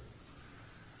pattern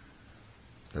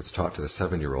that's taught to the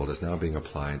 7-year-old is now being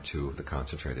applied to the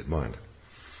concentrated mind.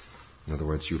 In other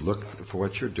words, you look for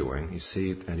what you're doing, you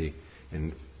see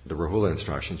in the Rahula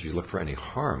instructions, you look for any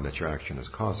harm that your action is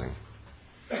causing.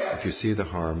 If you see the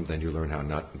harm, then you learn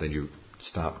then you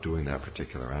stop doing that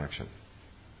particular action.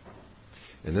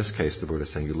 In this case, the Buddha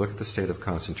is saying, you look at the state of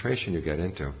concentration you get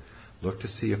into, look to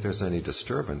see if there's any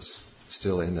disturbance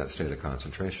still in that state of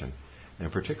concentration,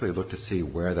 and particularly look to see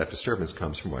where that disturbance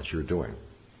comes from what you're doing.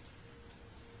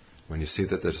 When you see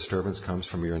that the disturbance comes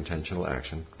from your intentional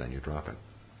action, then you drop it.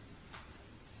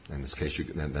 In this case,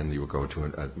 then you will go to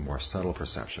a more subtle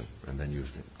perception, and then you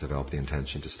develop the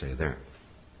intention to stay there.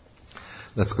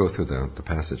 Let's go through the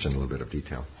passage in a little bit of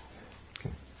detail.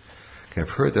 Okay, I've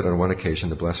heard that on one occasion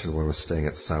the Blessed One was staying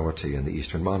at Sawati in the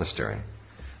eastern monastery,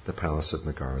 the palace of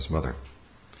Nagara's mother.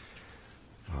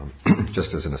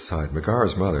 Just as an aside,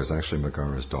 Megara's mother is actually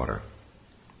Megara's daughter.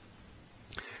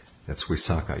 That's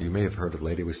Visakha. You may have heard of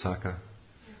Lady Visakha,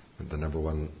 the number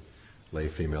one lay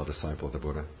female disciple of the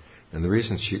Buddha. And the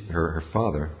reason her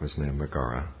father was named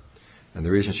Megara, and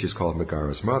the reason she's called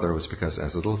Megara's mother was because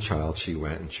as a little child she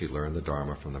went and she learned the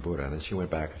Dharma from the Buddha, and then she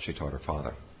went back and she taught her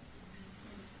father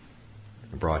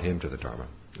and brought him to the Dharma.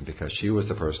 And because she was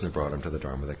the person who brought him to the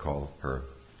Dharma, they call her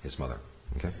his mother.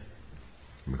 Okay?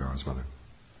 Megara's mother.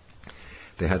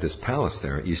 They had this palace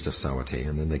there east of Savatthi,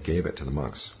 and then they gave it to the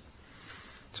monks.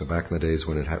 So back in the days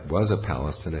when it was a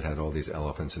palace, and it had all these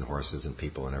elephants and horses and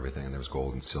people and everything, and there was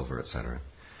gold and silver, etc.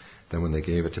 Then when they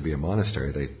gave it to be a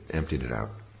monastery, they emptied it out.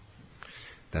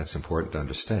 That's important to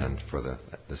understand.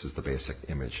 This is the basic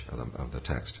image of the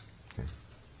text. Okay.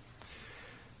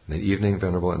 In the evening,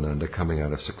 Venerable Ananda, coming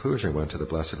out of seclusion, went to the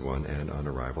Blessed One, and on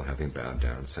arrival, having bowed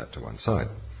down, sat to one side.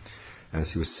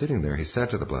 As he was sitting there, he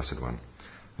said to the Blessed One,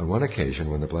 on one occasion,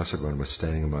 when the Blessed One was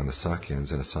staying among the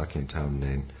Sakyans in a Sakyan town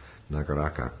named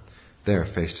Nagaraka, there,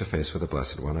 face to face with the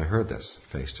Blessed One, I heard this.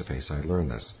 Face to face, I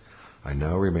learned this. I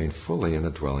now remain fully in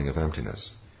a dwelling of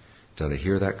emptiness. Did I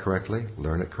hear that correctly?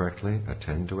 Learn it correctly?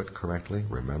 Attend to it correctly?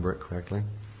 Remember it correctly?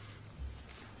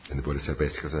 And the Buddha said,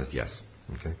 basically says, yes.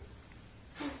 Okay.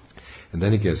 And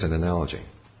then he gives an analogy.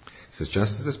 He says,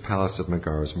 just as this palace of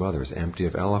Megara's mother is empty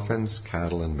of elephants,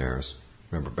 cattle, and mares.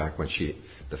 Remember, back when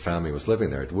the family was living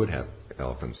there, it would have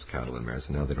elephants, cattle, and mares,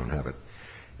 and now they don't have it.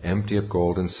 Empty of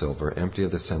gold and silver, empty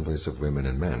of the assemblies of women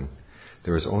and men.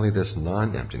 There is only this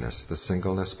non-emptiness, the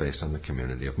singleness based on the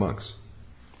community of monks.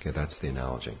 Okay, that's the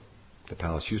analogy. The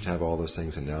palace used to have all those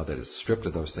things, and now that it's stripped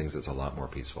of those things, it's a lot more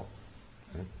peaceful.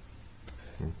 Okay?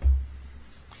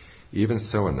 Even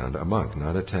so, Ananda, a monk,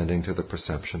 not attending to the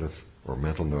perception of, or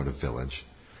mental note of village,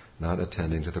 not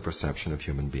attending to the perception of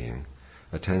human being,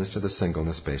 attends to the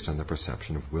singleness based on the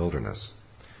perception of wilderness.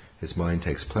 His mind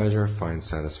takes pleasure, finds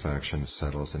satisfaction,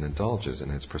 settles, and indulges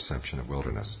in its perception of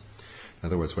wilderness. In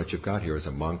other words, what you've got here is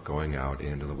a monk going out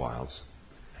into the wilds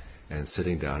and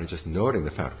sitting down and just noting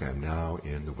the fact that I'm now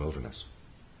in the wilderness.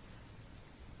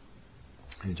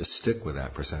 And just stick with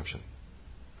that perception.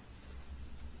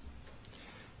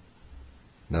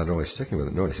 Not only sticking with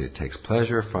it, notice he takes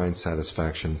pleasure, finds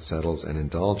satisfaction, settles, and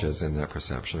indulges in that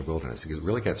perception of wilderness. He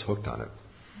really gets hooked on it.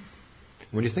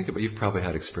 When you think about it, you've probably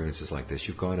had experiences like this.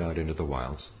 You've gone out into the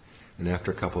wilds, and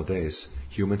after a couple of days,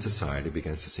 human society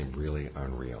begins to seem really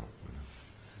unreal.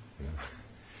 You know?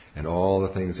 And all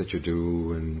the things that you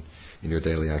do in your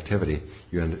daily activity,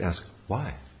 you ask,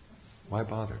 why? Why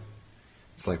bother?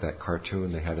 It's like that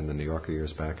cartoon they had in the New Yorker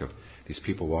years back of these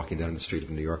people walking down the street of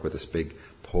New York with this big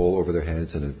pole over their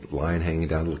heads and a line hanging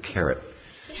down, a little carrot.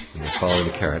 And they're following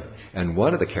the carrot. And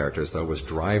one of the characters, though, was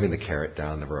driving the carrot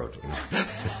down the road. You know?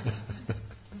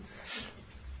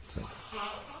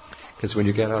 Because when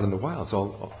you get out in the wilds,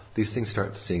 all these things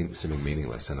start seeming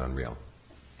meaningless and unreal.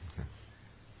 Okay.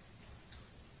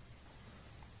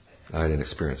 I had an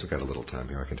experience. We've got a little time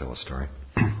here. I can tell a story.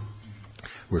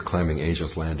 We were climbing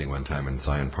Angel's Landing one time in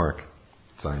Zion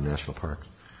National Park.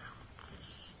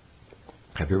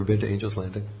 Have you ever been to Angel's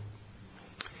Landing?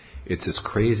 It's this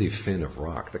crazy fin of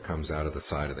rock that comes out of the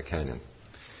side of the canyon.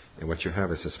 And what you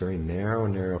have is this very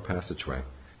narrow passageway.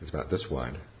 It's about this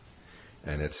wide.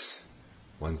 And it's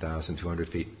 1,200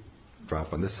 feet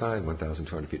drop on this side,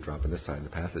 1,200 feet drop on this side, and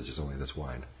the passage is only this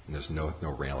wide. And there's no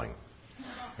railing.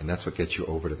 And that's what gets you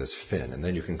over to this fin. And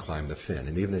then you can climb the fin.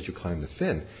 And even as you climb the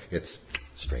fin, it's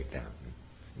straight down.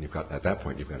 And at that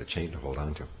point, you've got a chain to hold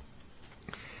on to.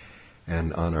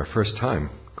 And on our first time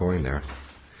going there,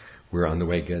 we were on the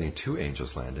way getting to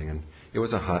Angel's Landing, and it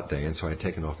was a hot day, and so I had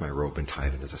taken off my robe and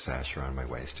tied it as a sash around my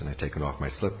waist, and I'd taken off my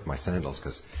sandals,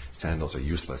 because sandals are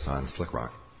useless on slick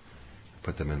rock.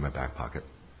 Put them in my back pocket.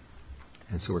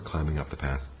 And so we're climbing up the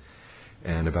path.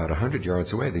 And about 100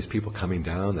 yards away, these people coming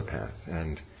down the path,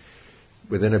 and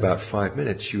within about 5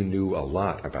 minutes, you knew a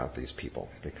lot about these people,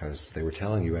 because they were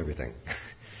telling you everything.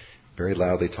 Very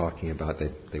loudly talking about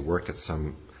they worked at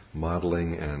some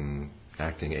modeling and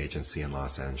acting agency in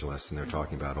Los Angeles, and they're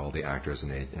talking about all the actors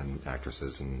and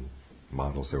actresses and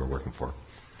models they were working for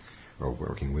or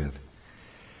working with.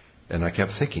 And I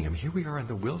kept thinking, here we are in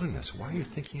the wilderness. Why are you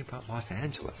thinking about Los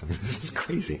Angeles? This is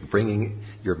crazy, bringing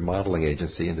your modeling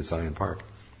agency into Zion Park.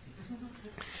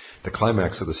 The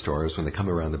climax of the story is when they come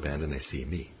around the bend and they see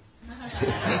me.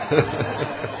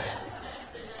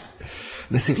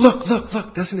 And they say, look,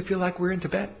 doesn't it feel like we're in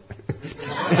Tibet?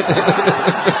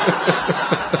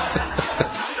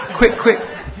 Quick,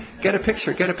 get a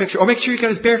picture. Oh, make sure you got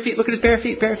his bare feet. Look at his bare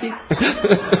feet.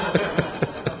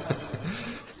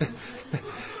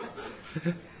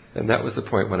 And that was the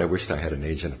point when I wished I had an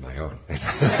agent of my own.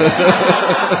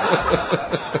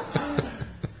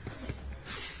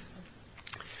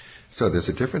 So there's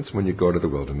a difference when you go to the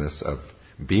wilderness of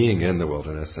being in the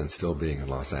wilderness and still being in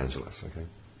Los Angeles. Okay?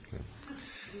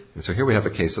 And so here we have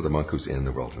a case of the monk who's in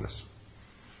the wilderness.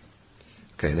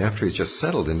 Okay, and after he's just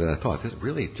settled into that thought, this is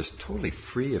really just totally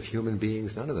free of human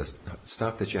beings, none of the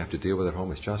stuff that you have to deal with at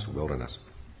home, it's just wilderness.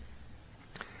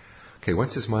 Okay,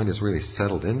 once his mind is really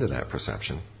settled into that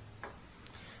perception,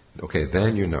 okay,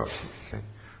 then you know.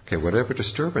 Okay, whatever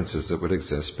disturbances that would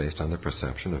exist based on the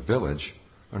perception of village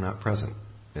are not present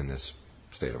in this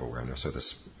state of awareness or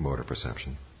this mode of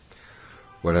perception.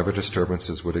 Whatever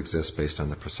disturbances would exist based on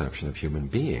the perception of human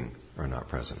being are not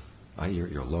present, i.e.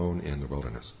 you're alone in the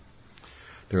wilderness.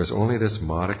 There is only this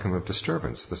modicum of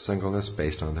disturbance, the singleness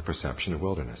based on the perception of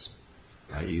wilderness,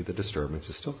 i.e. the disturbance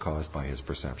is still caused by his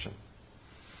perception.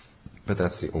 But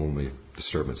that's the only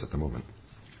disturbance at the moment.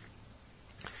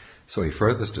 So he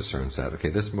further discerns that, okay,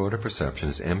 this mode of perception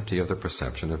is empty of the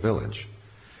perception of village.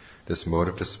 This mode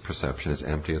of perception is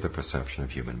empty of the perception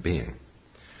of human being.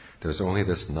 There's only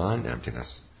this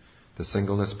non-emptiness, the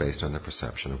singleness based on the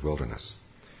perception of wilderness.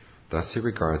 Thus he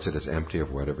regards it as empty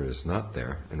of whatever is not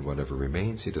there, and whatever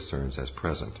remains he discerns as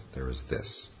present. There is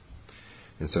this.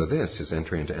 And so this, his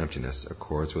entry into emptiness,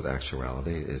 accords with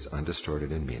actuality, is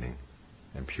undistorted in meaning,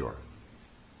 and pure.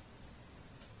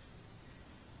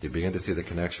 Do you begin to see the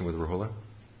connection with Rahula?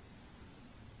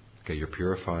 Okay, you're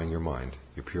purifying your mind.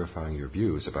 You're purifying your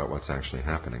views about what's actually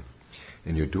happening.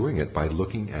 And you're doing it by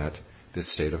looking at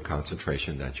this state of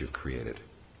concentration that you've created.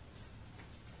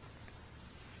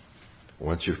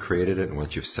 Once you've created it and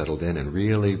once you've settled in and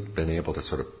really been able to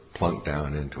sort of plunk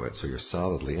down into it, so you're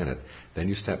solidly in it, then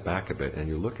you step back a bit and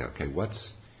you look at, okay,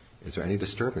 is there any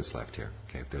disturbance left here?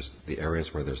 Okay, if there's the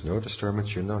areas where there's no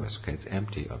disturbance, you notice, okay, it's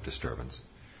empty of disturbance.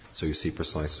 So you see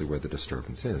precisely where the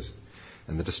disturbance is.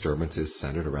 And the disturbance is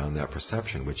centered around that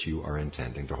perception which you are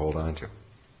intending to hold on to.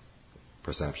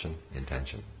 Perception,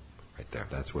 intention. Right there.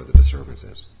 That's where the disturbance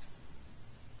is.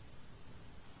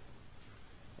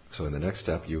 So in the next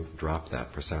step, you drop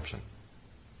that perception.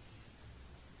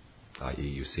 I.e.,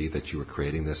 you see that you were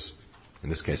creating this. In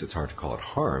this case, it's hard to call it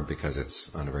harm because it's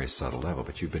on a very subtle level,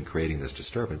 but you've been creating this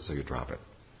disturbance, so you drop it.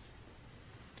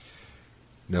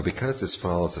 Now, because this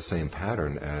follows the same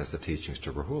pattern as the teachings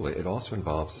to Rahula, it also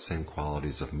involves the same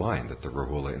qualities of mind that the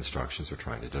Rahula instructions are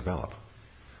trying to develop,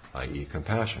 i.e.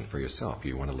 compassion for yourself.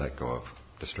 You want to let go of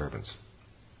disturbance.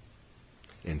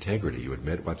 Integrity, you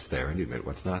admit what's there and you admit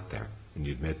what's not there. And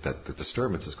you admit that the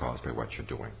disturbance is caused by what you're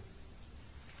doing.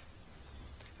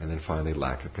 And then finally,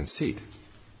 lack of conceit.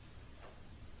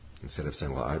 Instead of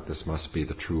saying, well, this must be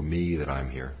the true me that I'm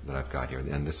here, that I've got here.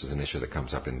 And this is an issue that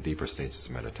comes up in deeper stages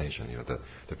of meditation. You know,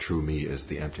 the true me is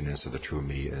the emptiness, or the true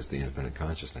me is the infinite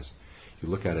consciousness. You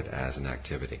look at it as an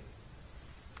activity,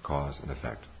 cause and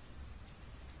effect.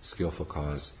 Skillful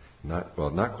cause, not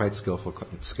quite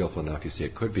skillful enough. You see,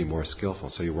 it could be more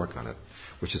skillful, so you work on it,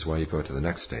 which is why you go to the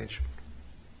next stage.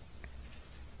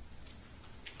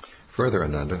 Further,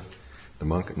 Ananda, the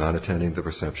monk, not attending to the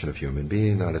perception of human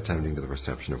being, not attending to the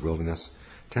perception of wilderness,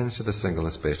 tends to the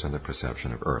singleness based on the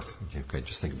perception of earth. Okay,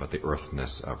 just think about the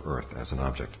earthness of earth as an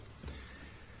object.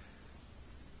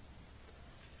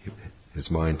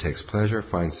 His mind takes pleasure,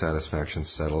 finds satisfaction,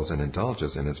 settles, and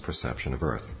indulges in its perception of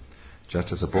earth.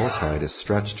 Just as a bull's hide is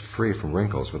stretched free from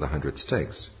wrinkles with 100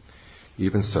 stakes,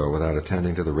 even so, without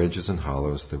attending to the ridges and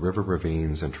hollows, the river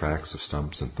ravines and tracts of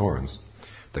stumps and thorns,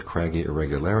 the craggy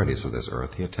irregularities of this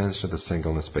earth, he attends to the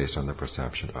singleness based on the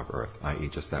perception of earth, i.e.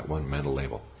 just that one mental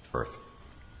label, earth.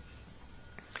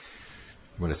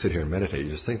 When I sit here and meditate, you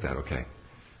just think that, okay,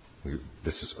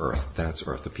 this is earth, that's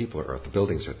earth, the people are earth, the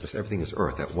buildings are earth, just everything is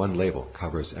earth. That one label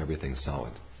covers everything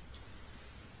solid.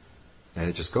 And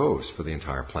it just goes for the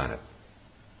entire planet.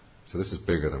 So this is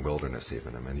bigger than wilderness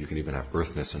even. I mean, you can even have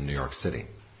earthness in New York City.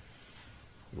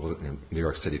 New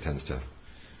York City tends to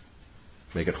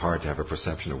make it hard to have a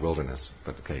perception of wilderness.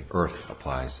 But okay, earth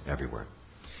applies everywhere.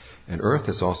 And earth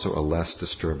is also a less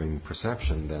disturbing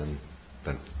perception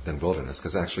than wilderness,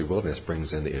 because actually wilderness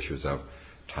brings in the issues of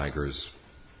tigers,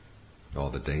 all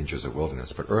the dangers of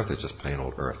wilderness. But earth is just plain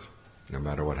old earth. No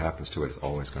matter what happens to it, it's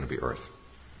always going to be earth.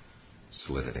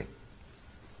 Solidity.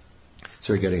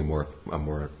 So you're getting a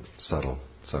more subtle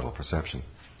perception.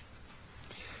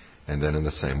 And then in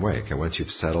the same way, okay, once you've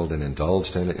settled and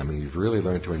indulged in it, I mean, you've really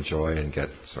learned to enjoy and get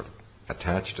sort of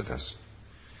attached to this,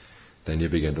 then you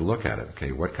begin to look at it.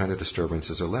 Okay, what kind of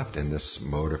disturbances are left in this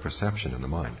mode of perception in the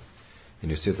mind? And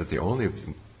you see that the only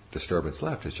disturbance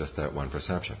left is just that one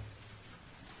perception.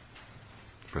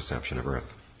 Perception of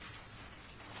earth.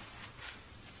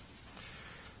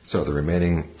 So the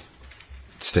remaining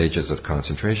stages of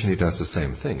concentration, he does the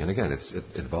same thing. And again, it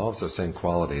involves those same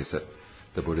qualities that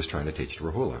the Buddha is trying to teach to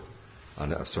Rahula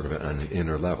on an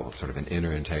inner level, sort of an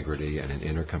inner integrity and an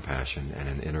inner compassion and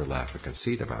an inner lack of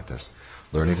conceit about this.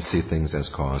 Learning to see things as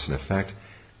cause and effect,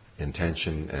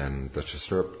 intention, and the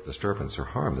disturbance or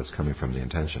harm that's coming from the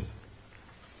intention.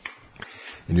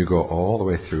 And you go all the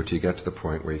way through till you get to the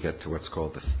point where you get to what's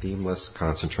called the themeless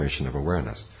concentration of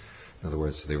awareness. In other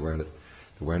words, the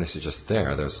awareness is just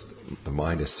there. The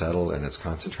mind is settled and it's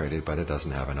concentrated, but it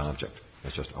doesn't have an object.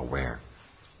 It's just aware,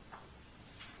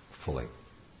 fully,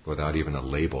 without even a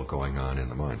label going on in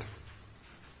the mind.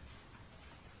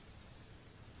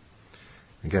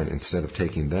 Again, instead of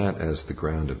taking that as the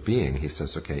ground of being, he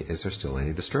says, okay, is there still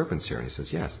any disturbance here? And he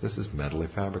says, yes, this is mentally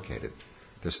fabricated.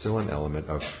 There's still an element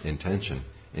of intention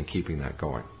in keeping that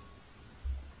going.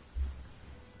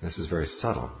 This is very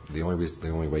subtle. The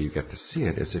only way you get to see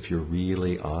it is if you're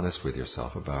really honest with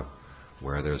yourself about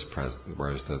where there's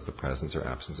the presence or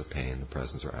absence of pain, the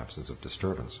presence or absence of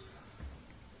disturbance.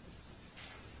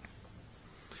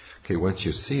 Okay, once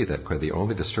you see that the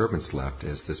only disturbance left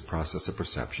is this process of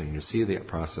perception, you see the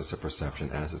process of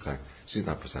perception as it's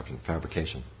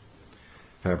fabrication.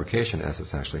 Fabrication as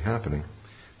it's actually happening,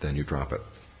 then you drop it.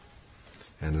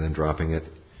 And then dropping it,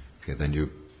 okay, then you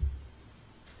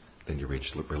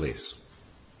reach release.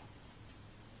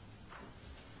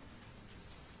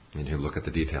 And you look at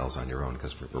the details on your own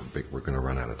because we're going to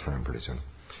run out of time pretty soon.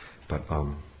 But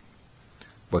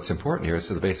what's important here is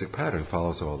that the basic pattern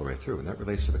follows all the way through. And that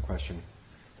relates to the question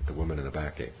that the woman in the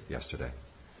back gave yesterday.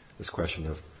 This question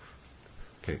of,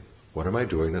 okay, what am I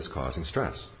doing that's causing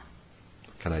stress?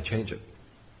 Can I change it?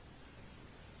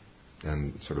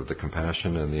 And sort of the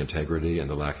compassion and the integrity and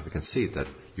the lack of conceit that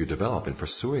you develop in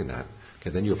pursuing that. Okay,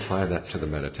 then you apply that to the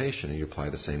meditation and you apply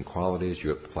the same qualities,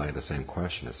 you apply the same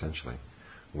question essentially.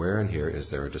 Where in here is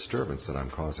there a disturbance that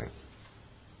I'm causing?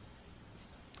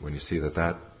 When you see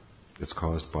that is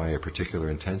caused by a particular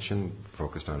intention,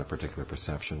 focused on a particular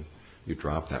perception, you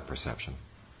drop that perception.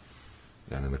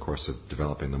 And in the course of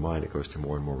developing the mind, it goes to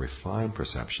more and more refined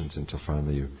perceptions until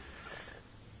finally you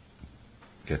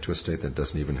get to a state that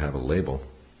doesn't even have a label.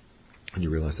 And you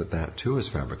realize that too is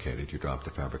fabricated. You drop the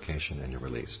fabrication and you're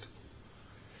released.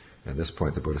 At this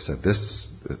point, the Buddha said,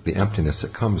 the emptiness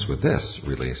that comes with this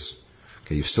release,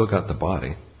 okay, you've still got the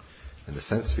body, and the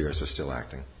sense spheres are still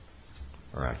acting,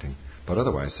 but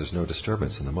otherwise there's no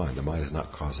disturbance in the mind. The mind is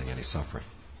not causing any suffering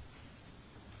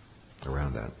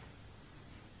around that.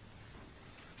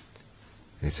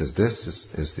 And he says, this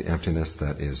is the emptiness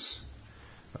that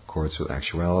accords with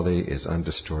actuality, is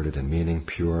undistorted in meaning,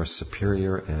 pure,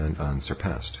 superior, and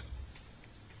unsurpassed.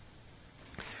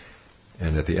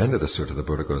 And at the end of the sutta, the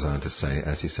Buddha goes on to say,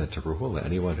 as he said to Rahula,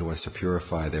 anyone who wants to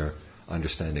purify their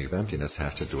understanding of emptiness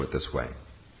has to do it this way.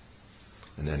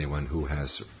 And anyone who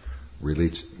has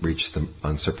really reached the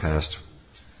unsurpassed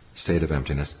state of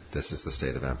emptiness, this is the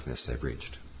state of emptiness they've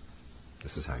reached.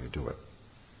 This is how you do it.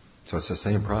 So it's the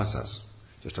same process,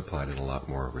 just applied in a lot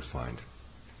more refined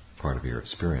part of your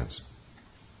experience.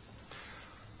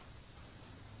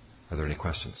 Are there any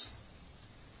questions?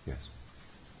 Yes.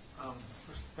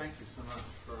 First, thank you so much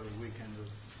for a weekend of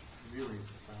really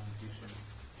profound teaching.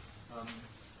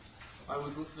 I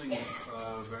was listening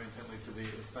very intently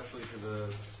especially to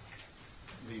the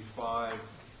 5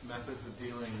 methods of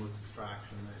dealing with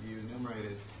distraction that you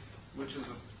enumerated, which is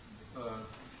a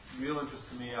real interest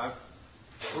to me. I've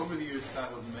over the years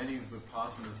sat with many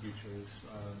Vipassana teachers,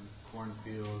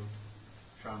 Cornfield,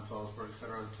 Sean Salzberg,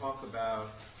 etc., talk about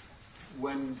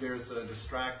when there's a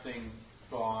distracting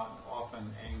thought, often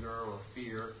anger or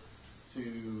fear,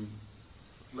 to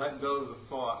let go of the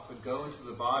thought, but go into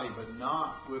the body, but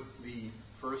not with the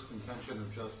first intention of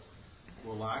just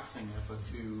relaxing it, but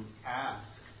to ask,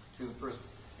 to first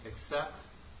accept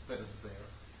that it's there,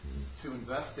 to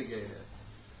investigate it,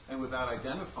 and without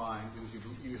identifying, because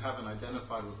you haven't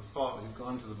identified with the thought, but you've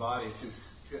gone to the body,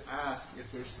 to ask if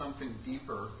there's something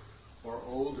deeper or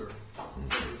older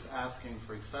that is asking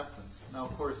for acceptance. Now,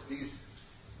 of course, these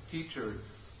teachers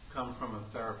come from a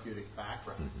therapeutic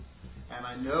background. And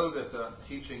I know that the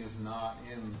teaching is not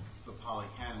in the Pali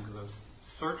Canon because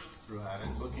I've searched throughout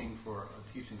it looking for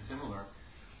a teaching similar.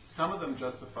 Some of them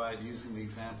justified using the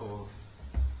example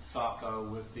of Saka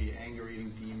with the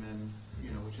anger-eating demon,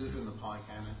 which is in the Pali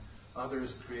Canon.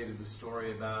 Others created the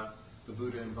story about the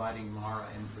Buddha inviting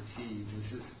Mara in for tea,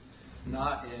 which is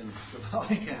not in the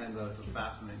Pali Canon, though it's a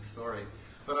fascinating story.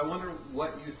 But I wonder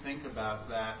what you think about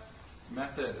that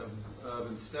method of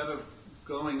instead of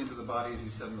going into the body, as you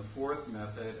said in the 4th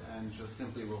method, and just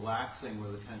simply relaxing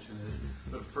where the tension is,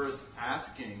 but first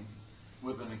asking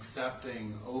with an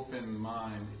accepting, open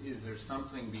mind, is there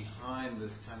something behind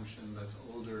this tension that's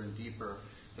older and deeper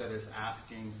that is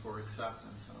asking for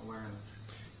acceptance and awareness?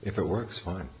 If it works,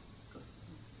 fine. Good.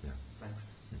 Yeah. Thanks.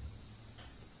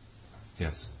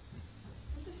 Yes.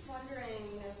 I'm just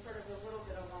wondering, sort of a little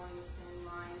bit along the same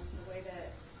lines, the way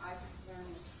that I've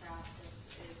learned this practice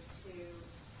is to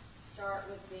start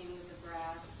with being with the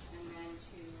breath and then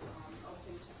to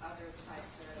open to other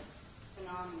types of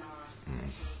phenomena,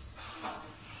 such as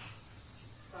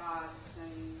thoughts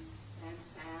and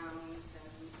sounds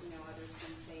and other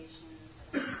sensations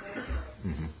and so forth.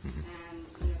 And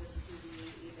this can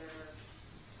be either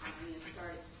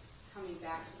starts coming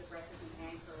back to the breath as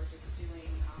an anchor, or just doing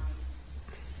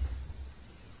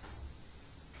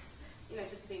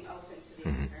just being open to the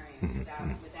experience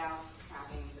without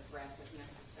having the breath as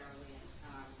necessarily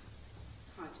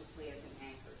consciously as an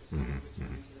anchor, just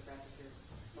returning to the breath if you're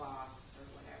lost or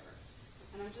whatever.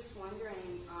 And I'm just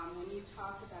wondering, when you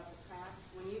talk about the practice,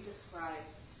 when you describe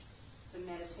the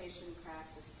meditation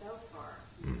practice so far,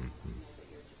 that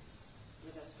you're just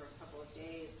with us for a couple of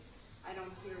days, I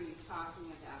don't hear you talking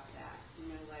about that.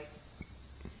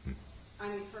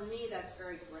 For me, that's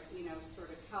very, sort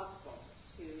of helpful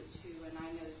to, and I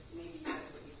know maybe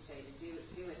that's what you'd say, to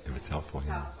do it. If it's helpful, it's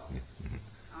yeah. helpful.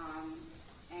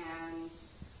 And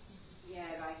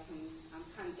yet I'm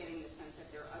kind of getting the sense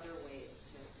that there are other ways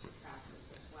to practice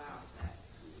as well.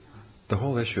 The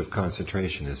whole issue of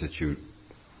concentration is that you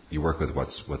work with what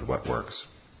works.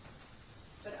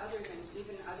 But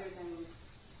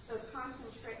so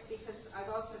concentrate, because I've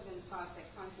also been taught that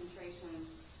concentration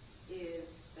is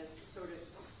the sort of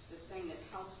the thing that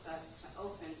helps us to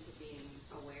open to being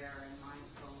aware and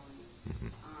mindful and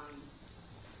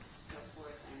so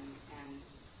forth, and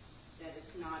that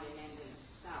it's not an end in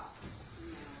itself.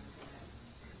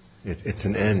 It's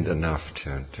an end enough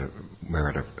to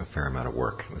merit a fair amount of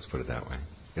work, let's put it that way.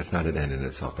 It's not an end in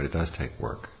itself, but it does take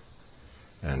work.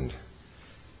 And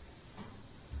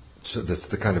so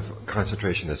the kind of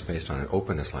concentration that's based on an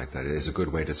openness like that is a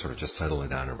good way to sort of just settle it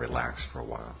down and relax for a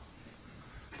while.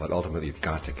 But ultimately, you've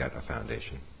got to get a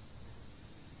foundation.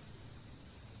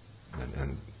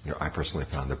 And I personally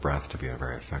found the breath to be a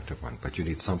very effective one. But you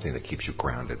need something that keeps you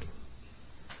grounded.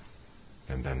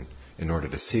 And then, in order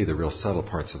to see the real subtle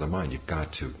parts of the mind, you've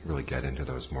got to really get into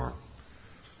those more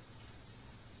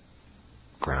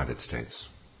grounded states.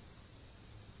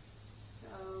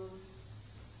 So,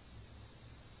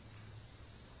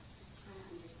 just trying to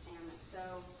understand this.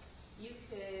 So, you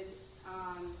could,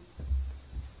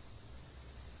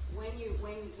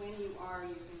 when you are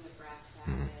using the breath that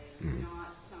way,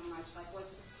 not so much like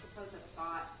suppose a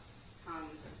thought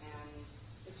comes and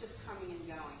it's just coming and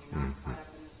going. You're not caught up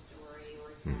in the story or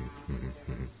sound or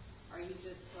whatever. Are you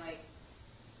just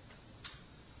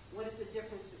what is the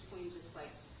difference between just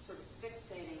sort of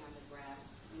fixating on the breath,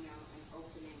 and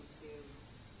opening to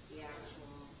the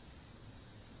actual?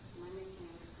 Am I making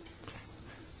any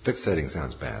sense? Fixating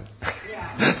sounds bad.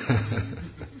 Yeah.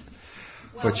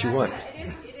 But you want.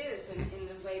 It is in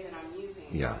the way that I'm using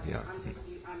it. Yeah.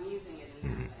 I'm using it in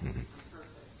that on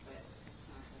purpose, but it's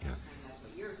not that I'm saying that's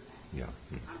what you're saying. Yeah.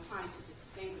 I'm trying to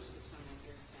distinguish between what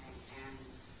you're saying and.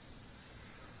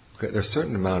 Okay,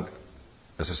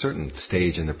 there's a certain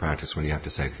stage in the practice when you have to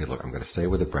say, okay, look, I'm going to stay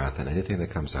with the breath, and anything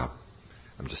that comes up,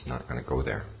 I'm just not going to go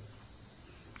there.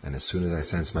 And as soon as I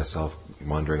sense myself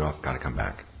wandering off, got to come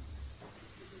back.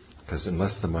 Because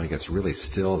unless the mind gets really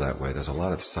still that way, there's a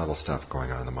lot of subtle stuff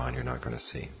going on in the mind you're not going to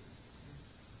see.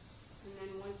 And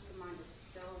then once the mind is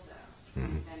still, though,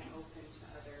 then open to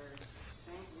other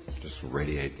things. Just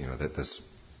radiate, that this,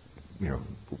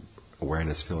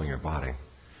 awareness filling your body.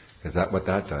 Because what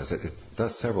that does, it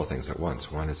does several things at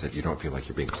once. One is that you don't feel like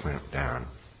you're being clamped down.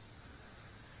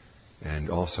 And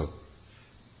also,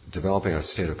 developing a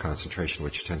state of concentration,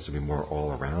 which tends to be more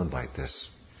all around like this,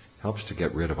 helps to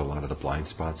get rid of a lot of the blind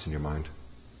spots in your mind.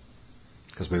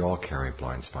 Because we all carry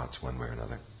blind spots one way or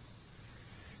another.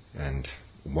 And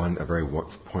a very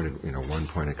pointed,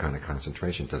 one-pointed kind of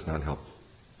concentration does not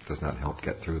help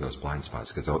get through those blind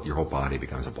spots, because your whole body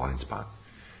becomes a blind spot.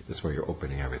 This is where you're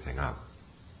opening everything up.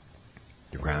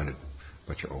 You're grounded,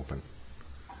 but you're open.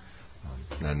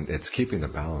 And it's keeping the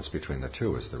balance between the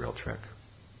two is the real trick.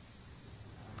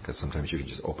 Because sometimes you can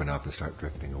just open up and start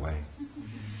drifting away.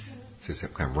 So you say,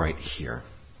 okay, I'm right here.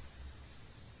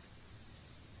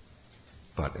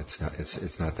 But it's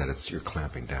not that you're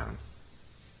clamping down.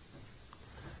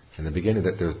 In the beginning,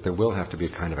 that there will have to be a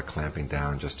kind of a clamping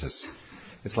down, just as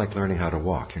it's like learning how to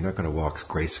walk. You're not going to walk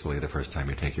gracefully the first time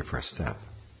you take your first step.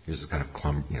 You're just kind of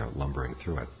lumbering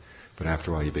through it. But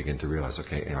after a while you begin to realize,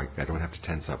 okay, I don't have to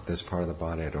tense up this part of the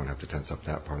body, I don't have to tense up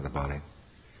that part of the body.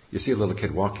 You see a little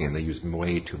kid walking and they use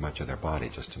way too much of their body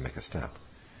just to make a step.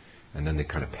 And then they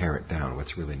kind of pare it down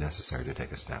what's really necessary to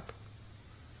take a step.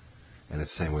 And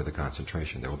it's the same with the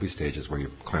concentration. There will be stages where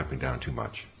you're clamping down too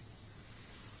much.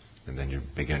 And then you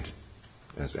begin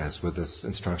to, as with the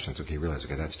instructions, okay, you realize,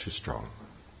 okay, that's too strong.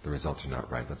 The results are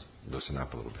not right. Let's loosen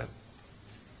up a little bit.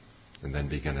 And then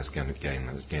begin to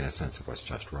gain a sense of what's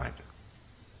just right.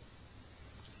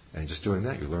 And just doing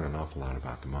that, you learn an awful lot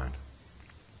about the mind.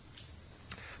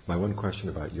 My one question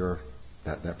about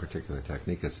that particular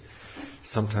technique is,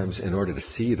 sometimes in order to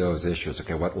see those issues,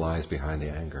 okay, what lies behind the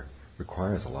anger,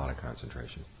 requires a lot of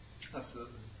concentration.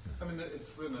 Absolutely. I mean, it's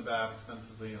written about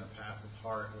extensively in A Path of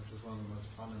Heart, which is one of the most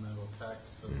fundamental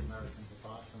texts of American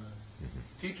Vipassana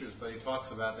teachers, but he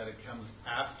talks about that it comes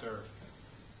after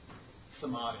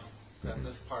samadhi, that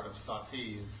this part of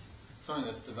sati is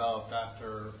something that's developed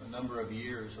after a number of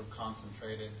years of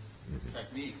concentrated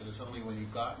technique, and it's only when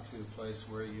you've gotten to a place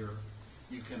where you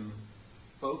can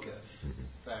focus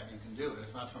that you can do it.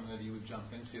 It's not something that you would jump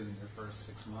into in your first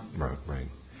 6 months. Right.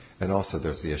 And also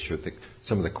there's the issue that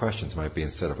some of the questions might be,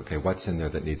 instead of, okay, what's in there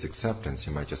that needs acceptance,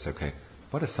 you might just say, okay,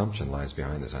 what assumption lies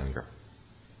behind this anger?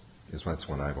 That's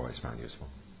one I've always found useful.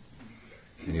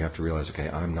 And you have to realize, okay,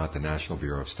 I'm not the National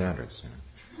Bureau of Standards.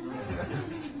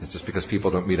 It's just because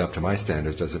people don't meet up to my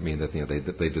standards doesn't mean that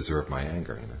they deserve my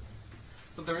anger.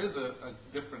 But there is a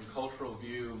different cultural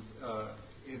view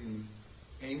in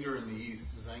anger in the East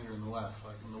is anger in the West.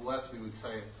 Like in the West, we would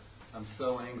say, I'm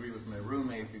so angry with my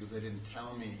roommate because they didn't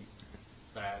tell me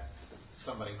that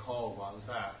somebody called while I was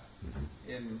out.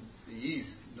 In the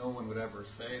East, no one would ever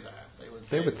say that.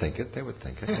 They would think it.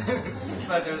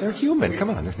 They're human. Come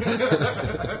on.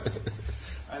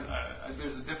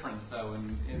 There's a difference, though,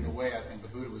 in the way I think the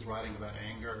Buddha was writing about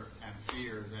anger and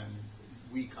fear than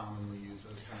we commonly use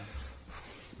those terms.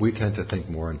 We tend to think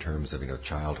more in terms of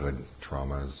childhood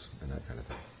traumas and that kind of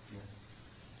thing. Yeah.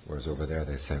 Whereas over there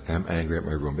they say, okay, I'm angry at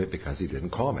my roommate because he didn't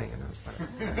call me. And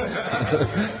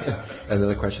then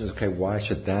the question is, okay, why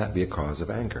should that be a cause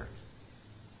of anger?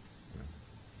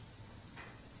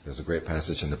 There's a great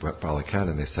passage in the Pali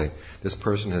Canon. They say, this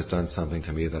person has done something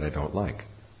to me that I don't like.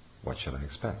 What should I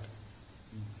expect?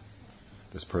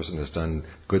 This person has done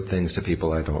good things to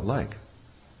people I don't like.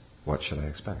 What should I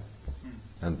expect?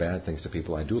 And bad things to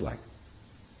people I do like.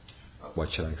 What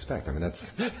should I expect? I mean,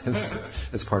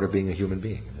 that's part of being a human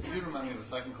being. You did remind me of the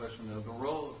second question, though. The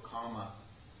role of karma,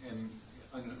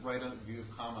 right view of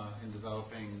karma in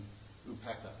developing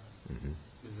upekkha,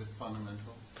 is it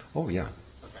fundamental? Oh, yeah.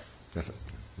 Okay. Definitely.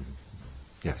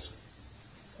 Yes.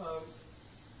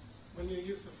 When you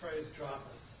use the phrase drop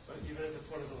it, but even if it's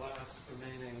one of the last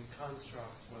remaining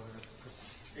constructs, whether it's a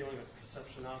feeling of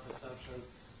perception, non-perception,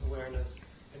 awareness,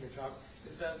 and your drop,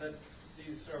 is that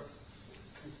these are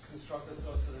constructed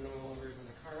thoughts that are no longer even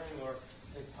occurring, or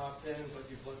they popped in but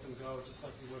you've let them go just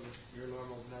like you would with your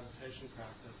normal meditation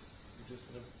practice? You're just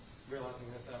sort of realizing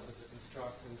that was a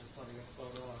construct and just letting it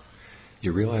float off.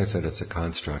 You realize that it's a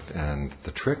construct, and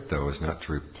the trick, though, is not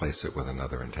to replace it with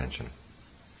another intention.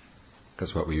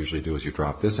 Because what we usually do is you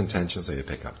drop this intention, so you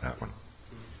pick up that one.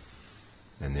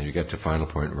 And then you get to final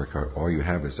point where all you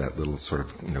have is that little sort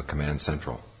of command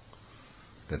central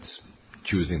that's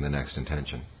choosing the next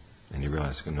intention. And you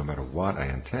realize no matter what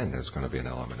I intend, there's going to be an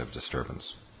element of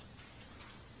disturbance.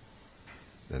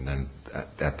 And then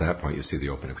at that point you see the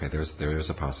opening. Okay, there is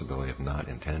a possibility of not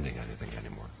intending anything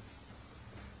anymore.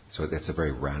 So it's a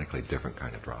very radically different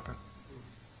kind of dropping.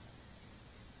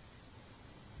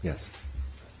 Yes?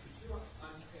 Could you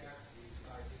unpack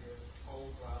the idea of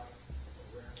whole body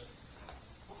awareness?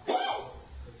 Because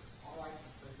all I can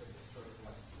think of is sort of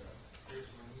like, here's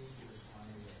my knee, here's my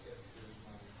hip, here's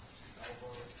my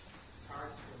elbow. It's hard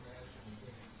to imagine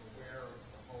being aware of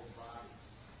the whole body.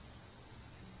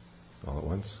 All at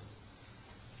once?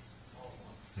 All at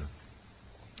once. Yeah.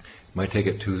 Might take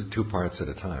it two parts at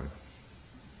a time.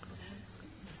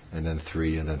 And then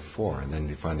 3, and then 4, and then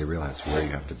you finally realize where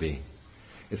you have to be.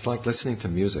 It's like listening to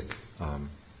music. Have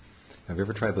you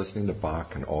ever tried listening to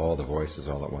Bach and all the voices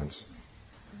all at once?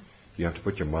 You have to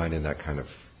put your mind in that kind of...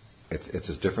 It's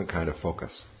a different kind of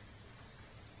focus.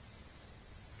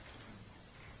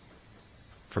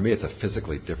 For me, it's a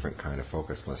physically different kind of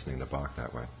focus listening to Bach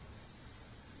that way.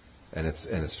 And it's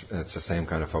the same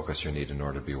kind of focus you need in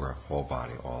order to be aware of whole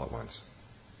body all at once.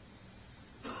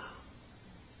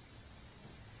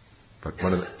 But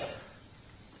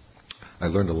I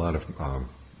learned a lot of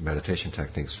meditation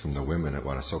techniques from the women at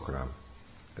Wanasokaram.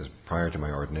 Because prior to my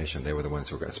ordination, they were the ones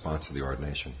who sponsored the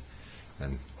ordination.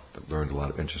 And learned a lot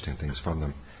of interesting things from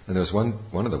them. And there was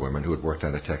one of the women who had worked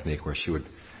out a technique where she would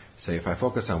say, if I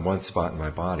focus on one spot in my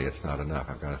body, it's not enough.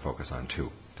 I've got to focus on two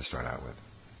to start out with.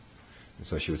 And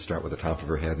so she would start with the top of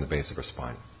her head and the base of her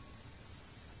spine.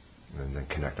 And then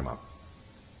connect them up.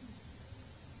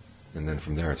 And then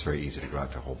from there, it's very easy to go out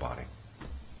to the whole body.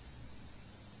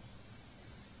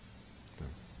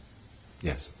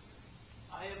 Yes?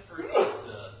 I have heard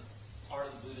that part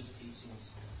of the Buddhist teachings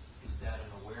is that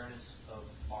an awareness of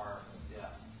our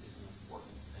death is an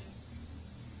important thing.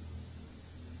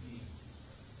 We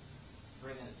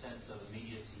bring a sense of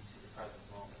immediacy to the present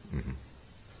moment. Mm-hmm.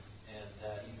 And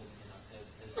that even,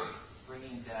 as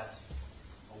bringing that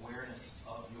awareness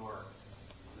of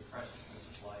the preciousness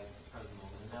of life, the present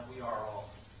moment, and that we are all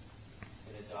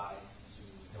going to die soon.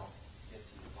 We don't get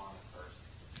to nirvana first.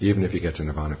 Even if you get to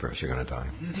nirvana first, you're going to die.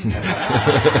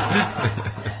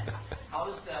 How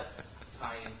does that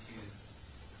tie into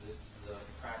the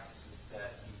practices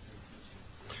that you've been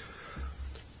teaching?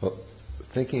 Well,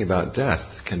 thinking about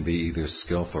death can be either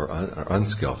skillful or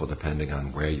unskillful, depending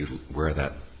on where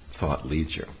that thought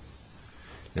leads you.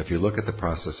 Now, if you look at the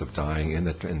process of dying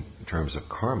in terms of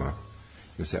karma,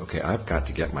 you say, okay, I've got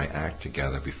to get my act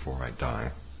together before I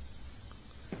die.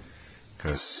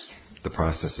 Because the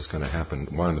process is going to happen.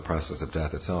 One, the process of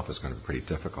death itself is going to be pretty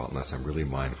difficult unless I'm really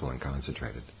mindful and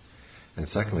concentrated. And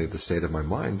secondly, the state of my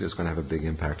mind is going to have a big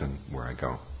impact on where I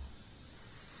go.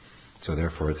 So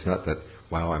therefore, it's not that,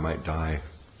 wow, I might die,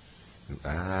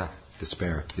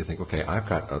 despair. You think, okay, I've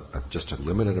got just a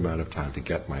limited amount of time to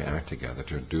get my act together,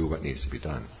 to do what needs to be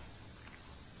done.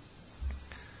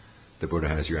 The Buddha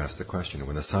has you ask the question,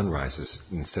 when the sun rises,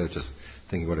 instead of just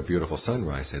thinking what a beautiful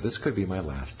sunrise, say, this could be my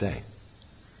last day.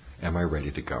 Am I ready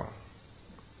to go?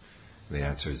 And the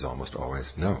answer is almost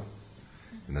always no.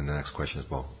 And then the next question is,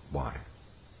 well, why?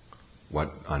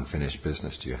 What unfinished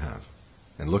business do you have?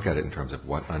 And look at it in terms of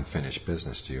what unfinished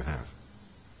business do you have?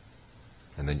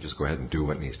 And then just go ahead and do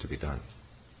what needs to be done.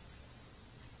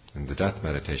 And the death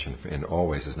meditation, and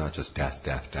always, is not just death,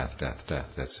 death, death, death,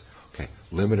 death. That's, okay,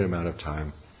 limited amount of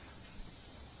time.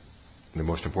 And the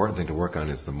most important thing to work on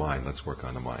is the mind. Let's work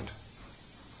on the mind.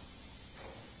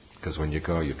 Because when you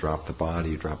go, you drop the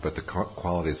body, but the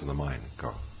qualities of the mind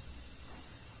go.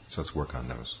 So let's work on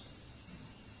those.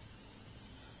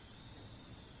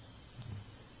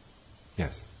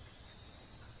 Yes?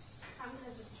 I'm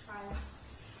going to just try.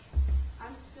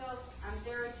 I'm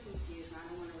very confused, and I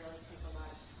don't want to really take a lot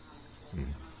of time.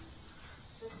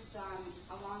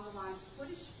 But, along the lines, what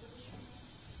is your name?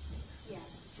 Yeah.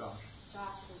 Josh.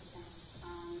 Josh was saying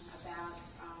about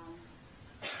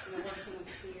working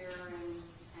with fear and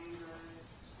anger and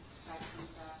affect and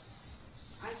stuff.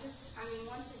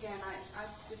 Once again, I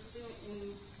just do it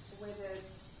in the way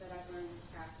that I've learned this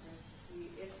practice.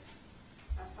 If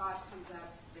a thought comes up,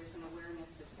 there's an awareness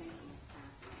that thinking is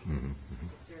happening. Mm-hmm.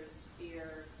 If there's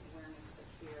fear, awareness of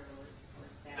fear, or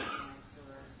sadness,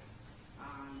 or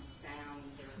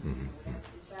sound, or whatever.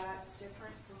 Is that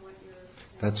different from what you're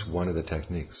saying? That's one of the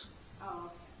techniques.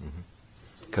 Oh, okay.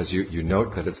 Because you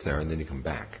note that it's there, and then you come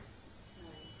back.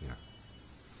 Right. Yeah.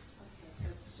 Okay, so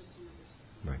it's just another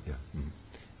technique. Right, yeah. Mm-hmm.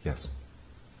 Yes.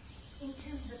 In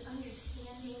terms of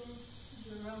understanding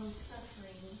your own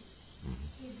suffering,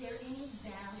 is there any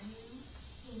value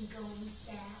in going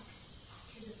back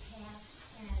to the past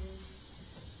and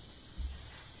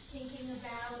thinking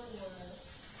about or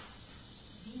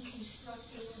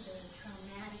deconstructing the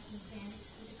traumatic events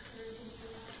that occurred in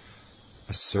your life?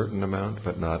 A certain amount,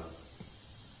 but not...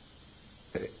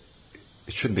 It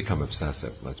shouldn't become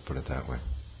obsessive, let's put it that way.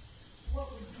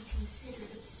 What would be considered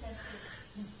obsessive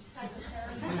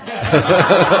psychotherapy?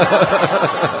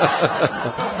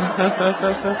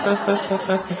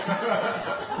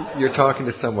 You're talking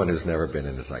to someone who's never been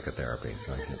into psychotherapy,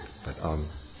 so I can't... But,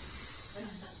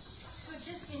 So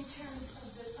just in terms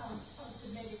of the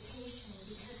meditation,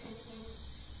 because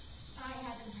I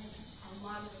haven't had a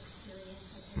lot of experience,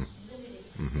 I've had limited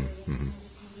experience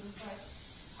meditating, but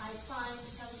I find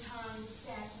sometimes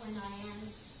that when I am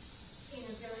in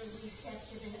a very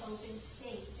receptive and open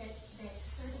state, that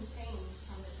certain things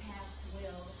from the past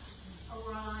will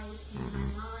arise in my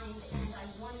mind, and I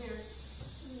wonder,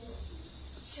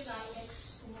 should I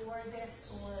explore this,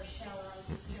 or shall I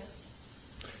just...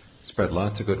 Spread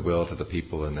lots of goodwill to the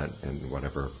people in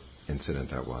whatever incident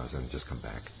that was, and just come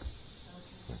back.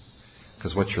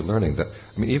 Because what you're learning,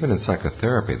 even in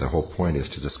psychotherapy, the whole point is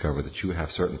to discover that you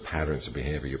have certain patterns of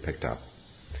behavior you picked up,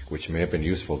 which may have been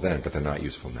useful then, but they're not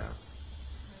useful now.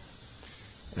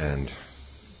 And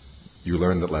you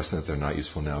learn that lesson that they're not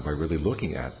useful now by really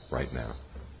looking at right now.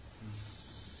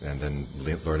 And then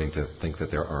learning to think that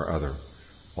there are other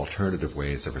alternative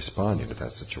ways of responding to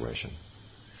that situation.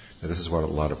 Now, this is what a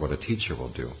lot of what a teacher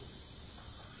will do.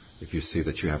 If you see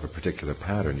that you have a particular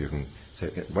pattern, you can say,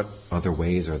 what other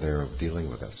ways are there of dealing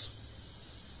with this?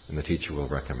 And the teacher will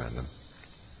recommend them.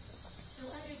 So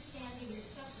understanding your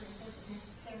suffering doesn't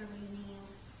necessarily mean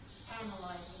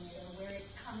analyzing it or where it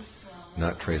comes from.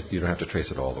 You don't have to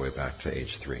trace it all the way back to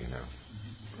age 3 now.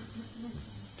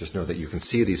 Just know that you can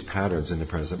see these patterns in the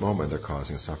present moment. They're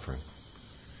causing suffering.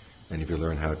 And if you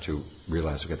learn how to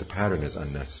realize, okay, the pattern is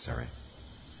unnecessary,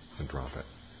 then drop it.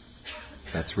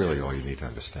 That's really all you need to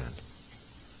understand.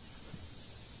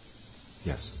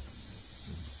 Yes?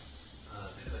 A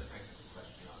bit of a practical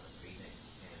question on the breathing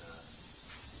and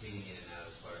breathing in and out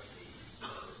as far as the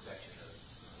section of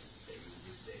that you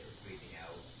do today of breathing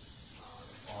out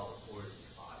all the pores in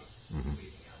your body,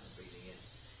 breathing out and breathing in.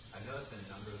 I've noticed in a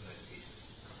number of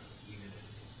meditations, even in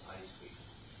body speak,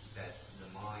 that the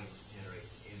mind generates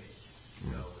an image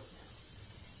to go with that.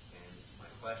 And my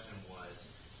question was,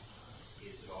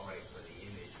 is it all right for the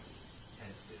image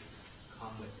tends to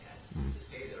come with that to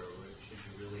stay there, or should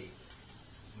you really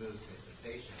move to a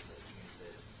sensation that seems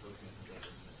that focusing something on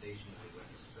the sensation of the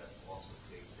awareness of breath also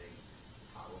creates a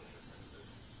problem in the sense of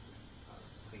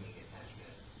clinging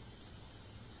attachment?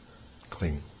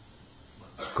 Cling.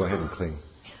 Go ahead and cling.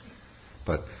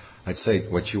 But I'd say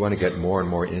what you want to get more and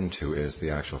more into is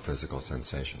the actual physical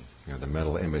sensation. The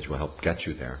mental image will help get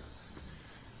you there.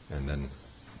 And then,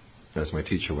 as my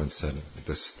teacher once said,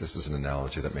 this is an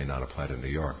analogy that may not apply to New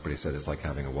York, but he said it's like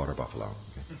having a water buffalo.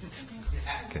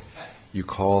 Okay. You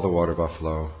call the water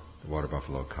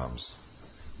buffalo comes.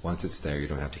 Once it's there, you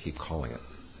don't have to keep calling it.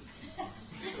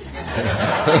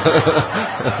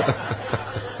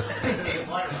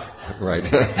 Right.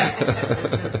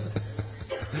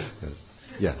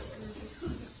 Yes.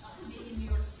 In New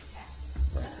York,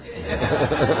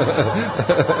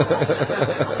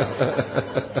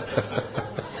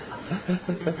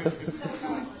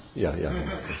 Yeah. A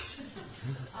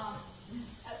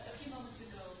few moments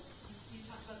ago, you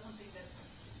talked about something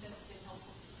that's been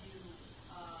helpful to you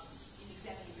in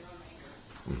examining your own anger.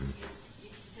 If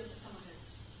you feel that someone has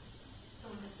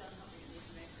done something that makes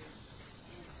you angry,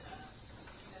 and you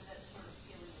have that sort of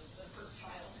feeling of hurt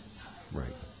child inside.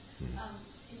 Right. And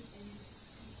you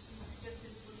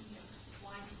suggested looking at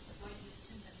why you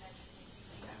assume that should make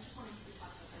you angry. I just wondering if you could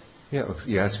talk about that. Yeah,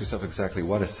 you ask yourself exactly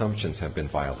what assumptions have been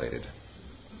violated.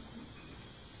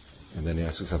 And then you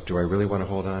ask yourself, do I really want to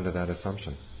hold on to that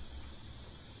assumption?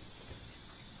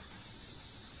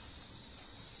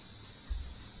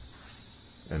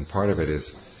 And part of it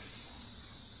is,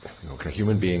 okay,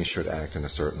 human beings should act in a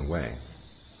certain way,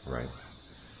 right?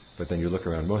 But then you look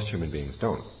around, most human beings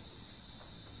don't.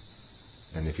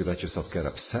 And if you let yourself get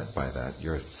upset by that,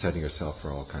 you're setting yourself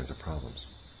for all kinds of problems.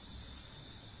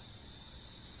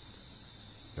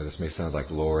 Now, this may sound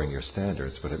like lowering your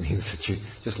standards, but it means that you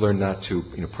just learn not to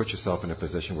put yourself in a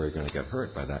position where you're going to get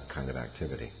hurt by that kind of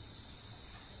activity.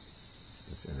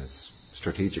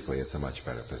 Strategically, it's a much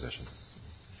better position.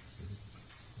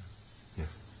 Yes?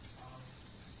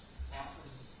 Often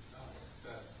it's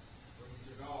that when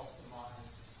you develop the mind,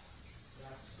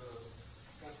 that's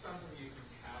something you can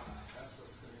count on. That's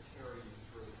what's going to carry you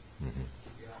through.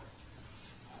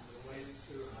 I'm related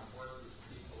to and I've worked with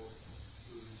people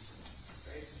who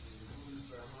basically lose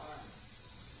their mind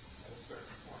at a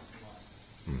certain point in life.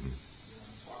 I'm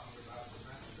talking about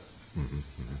dementia. And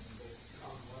they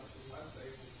become less and less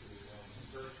able to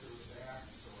convert to react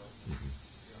or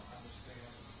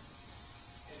understand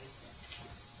anything.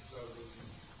 So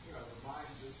the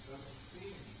mind just doesn't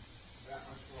seem that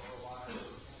much more reliable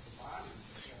than the body.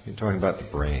 You're talking about the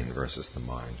brain versus the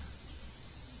mind.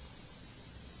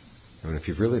 If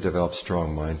you've really developed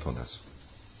strong mindfulness,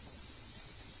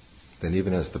 then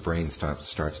even as the brain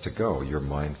starts to go, you're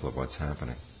mindful of what's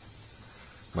happening.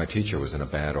 My teacher was in a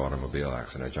bad automobile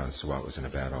accident. John Swat was in a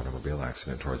bad automobile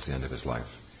accident towards the end of his life.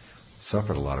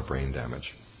 Suffered a lot of brain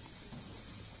damage.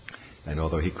 And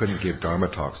although he couldn't give Dharma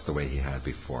talks the way he had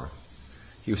before,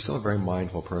 he was still a very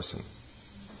mindful person.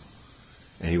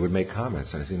 And he would make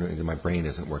comments, and he said, my brain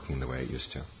isn't working the way it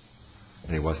used to.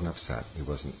 And he wasn't upset. He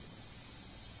wasn't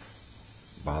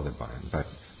bothered by it. In fact,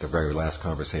 the very last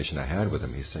conversation I had with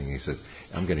him, he says,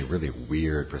 I'm getting really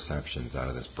weird perceptions out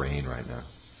of this brain right now.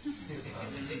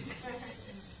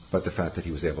 But the fact that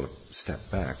he was able to step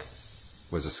back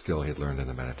was a skill he had learned in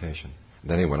the meditation.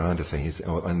 And then he went on to say,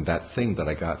 and that thing that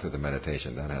I got through the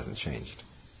meditation, that hasn't changed.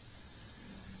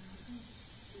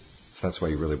 So that's why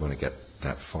you really want to get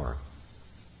that far.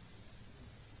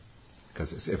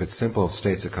 Because if it's simple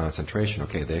states of concentration,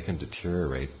 okay, they can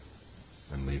deteriorate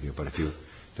and leave you. But if you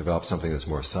develop something that's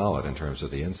more solid in terms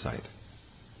of the insight,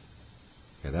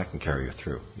 And that can carry you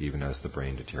through, even as the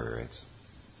brain deteriorates.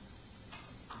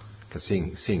 Because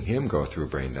seeing him go through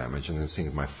brain damage and then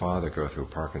seeing my father go through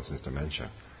Parkinson's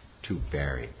dementia, two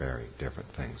very, very different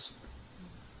things.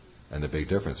 And the big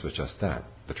difference was just that,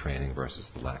 the training versus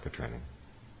the lack of training.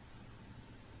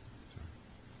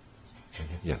 So,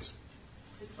 yes?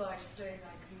 It's like saying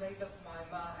I can make up my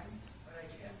mind, but I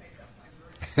can't make up my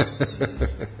brain.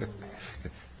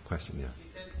 Question, yeah. You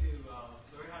said to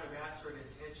learn how to master an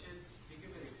intention. Can you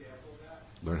give an example of that?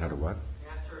 Learn how to what?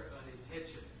 Master an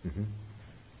intention. Mm-hmm.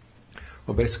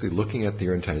 Well, basically looking at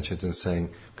your intentions and saying,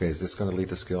 okay, is this going to lead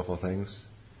to skillful things?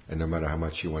 And no matter how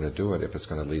much you want to do it, if it's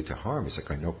going to lead to harm, you say,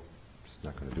 okay, nope, it's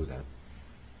not going to do that.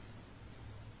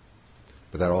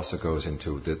 But that also goes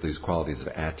into these qualities of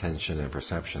attention and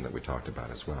perception that we talked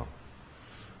about as well.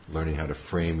 Learning how to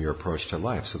frame your approach to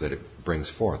life so that it brings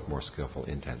forth more skillful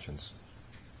intentions.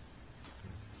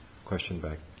 Question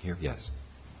back here? Yes.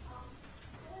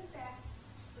 Going back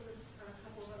sort of on a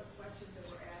couple of other questions that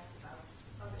were asked about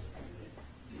other techniques.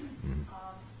 Mm-hmm.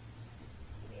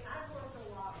 I've worked a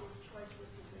lot with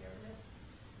choiceless awareness,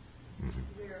 Mm-hmm.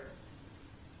 where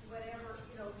whatever,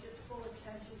 just full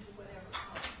attention to whatever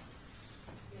comes,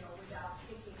 without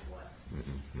picking what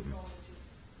you're going to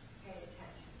pay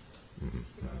attention to. Mm-hmm.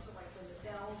 So like when the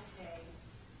bells came,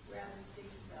 rather than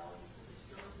thinking bells as a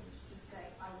disturbance, just say,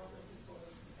 I will listen fully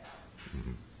to the bells.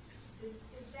 Mm-hmm. Is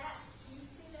that, do you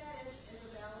see that as a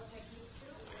valid technique too,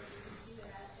 or do you see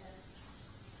that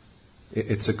as...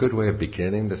 It's a good way of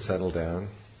beginning to settle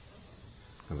down,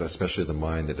 especially the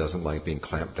mind that doesn't like being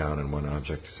clamped down in one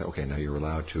object. Say, okay, now you're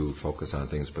allowed to focus on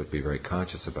things, but be very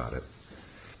conscious about it.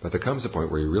 But there comes a point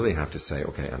where you really have to say,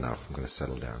 okay, enough, I'm going to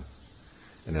settle down.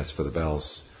 And as for the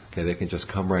bells, okay, they can just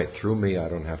come right through me. I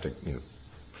don't have to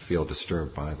feel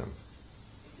disturbed by them.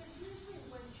 Because usually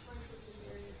when choiceless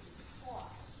awareness is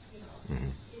taught,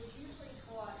 Mm-hmm. it's usually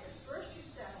taught as first you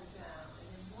settle down, and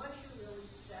then once you really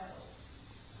settle,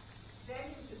 then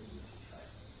you can move to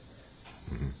choiceless awareness.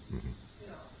 Mm-hmm. Mm-hmm.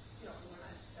 When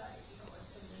I studied,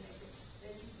 and then they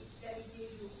say, then it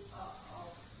gives you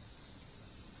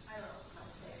I don't know how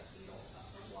to say it, a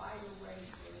wider range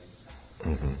of insight.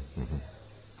 Mm-hmm. Mm-hmm.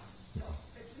 So,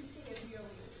 but you see it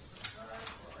really as a concern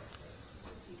for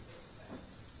the deeper effect.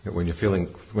 When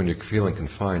you're feeling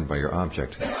confined by your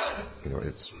object,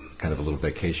 it's kind of a little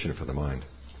vacation for the mind.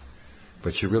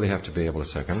 But you really have to be able to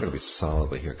say, okay, I'm going to be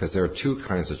solidly here, because there are two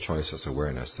kinds of choiceless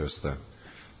awareness. There's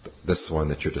this one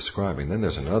that you're describing. Then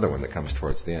there's another one that comes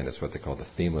towards the end. It's what they call the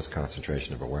themeless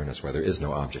concentration of awareness, where there is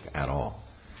no object at all.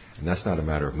 And that's not a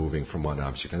matter of moving from one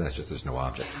object, and that's just there's no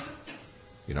object.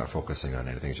 You're not focusing on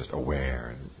anything, it's just aware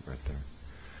and right there.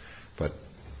 But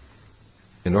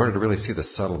in order to really see the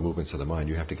subtle movements of the mind,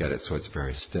 you have to get it so it's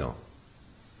very still.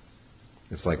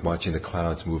 It's like watching the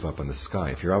clouds move up in the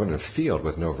sky. If you're out in a field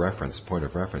with no point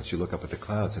of reference, you look up at the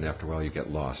clouds and after a while you get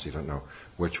lost. You don't know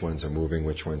which ones are moving,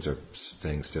 which ones are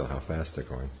staying still, how fast they're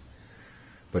going.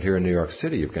 But here in New York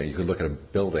City, you can look at a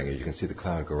building and you can see the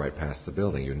cloud go right past the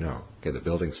building. Okay, the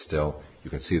building's still, you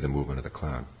can see the movement of the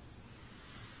cloud.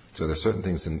 So there are certain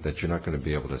things that you're not going to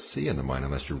be able to see in the mind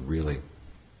unless you're really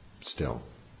still,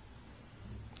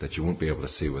 that you won't be able to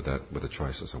see with a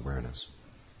choiceless awareness.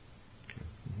 Okay.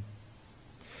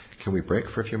 Can we break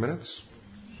for a few minutes?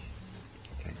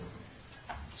 Okay.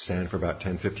 Stand for about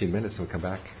 10-15 minutes and we'll come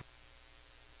back.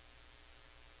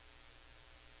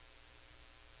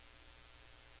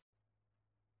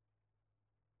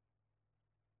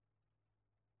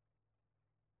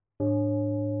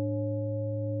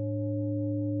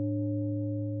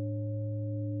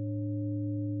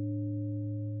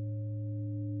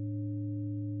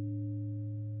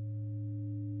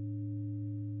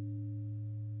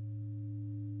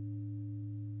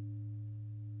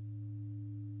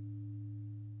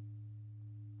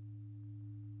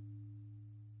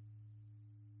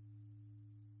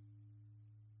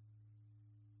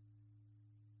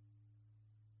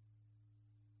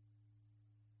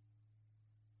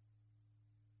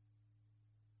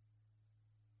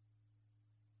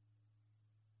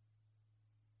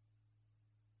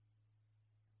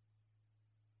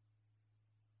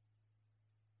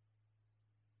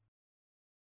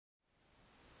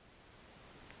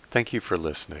 Thank you for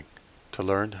listening. To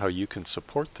learn how you can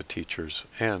support the teachers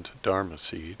and Dharma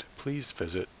Seed, please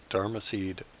visit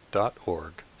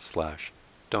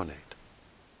dharmaseed.org/donate.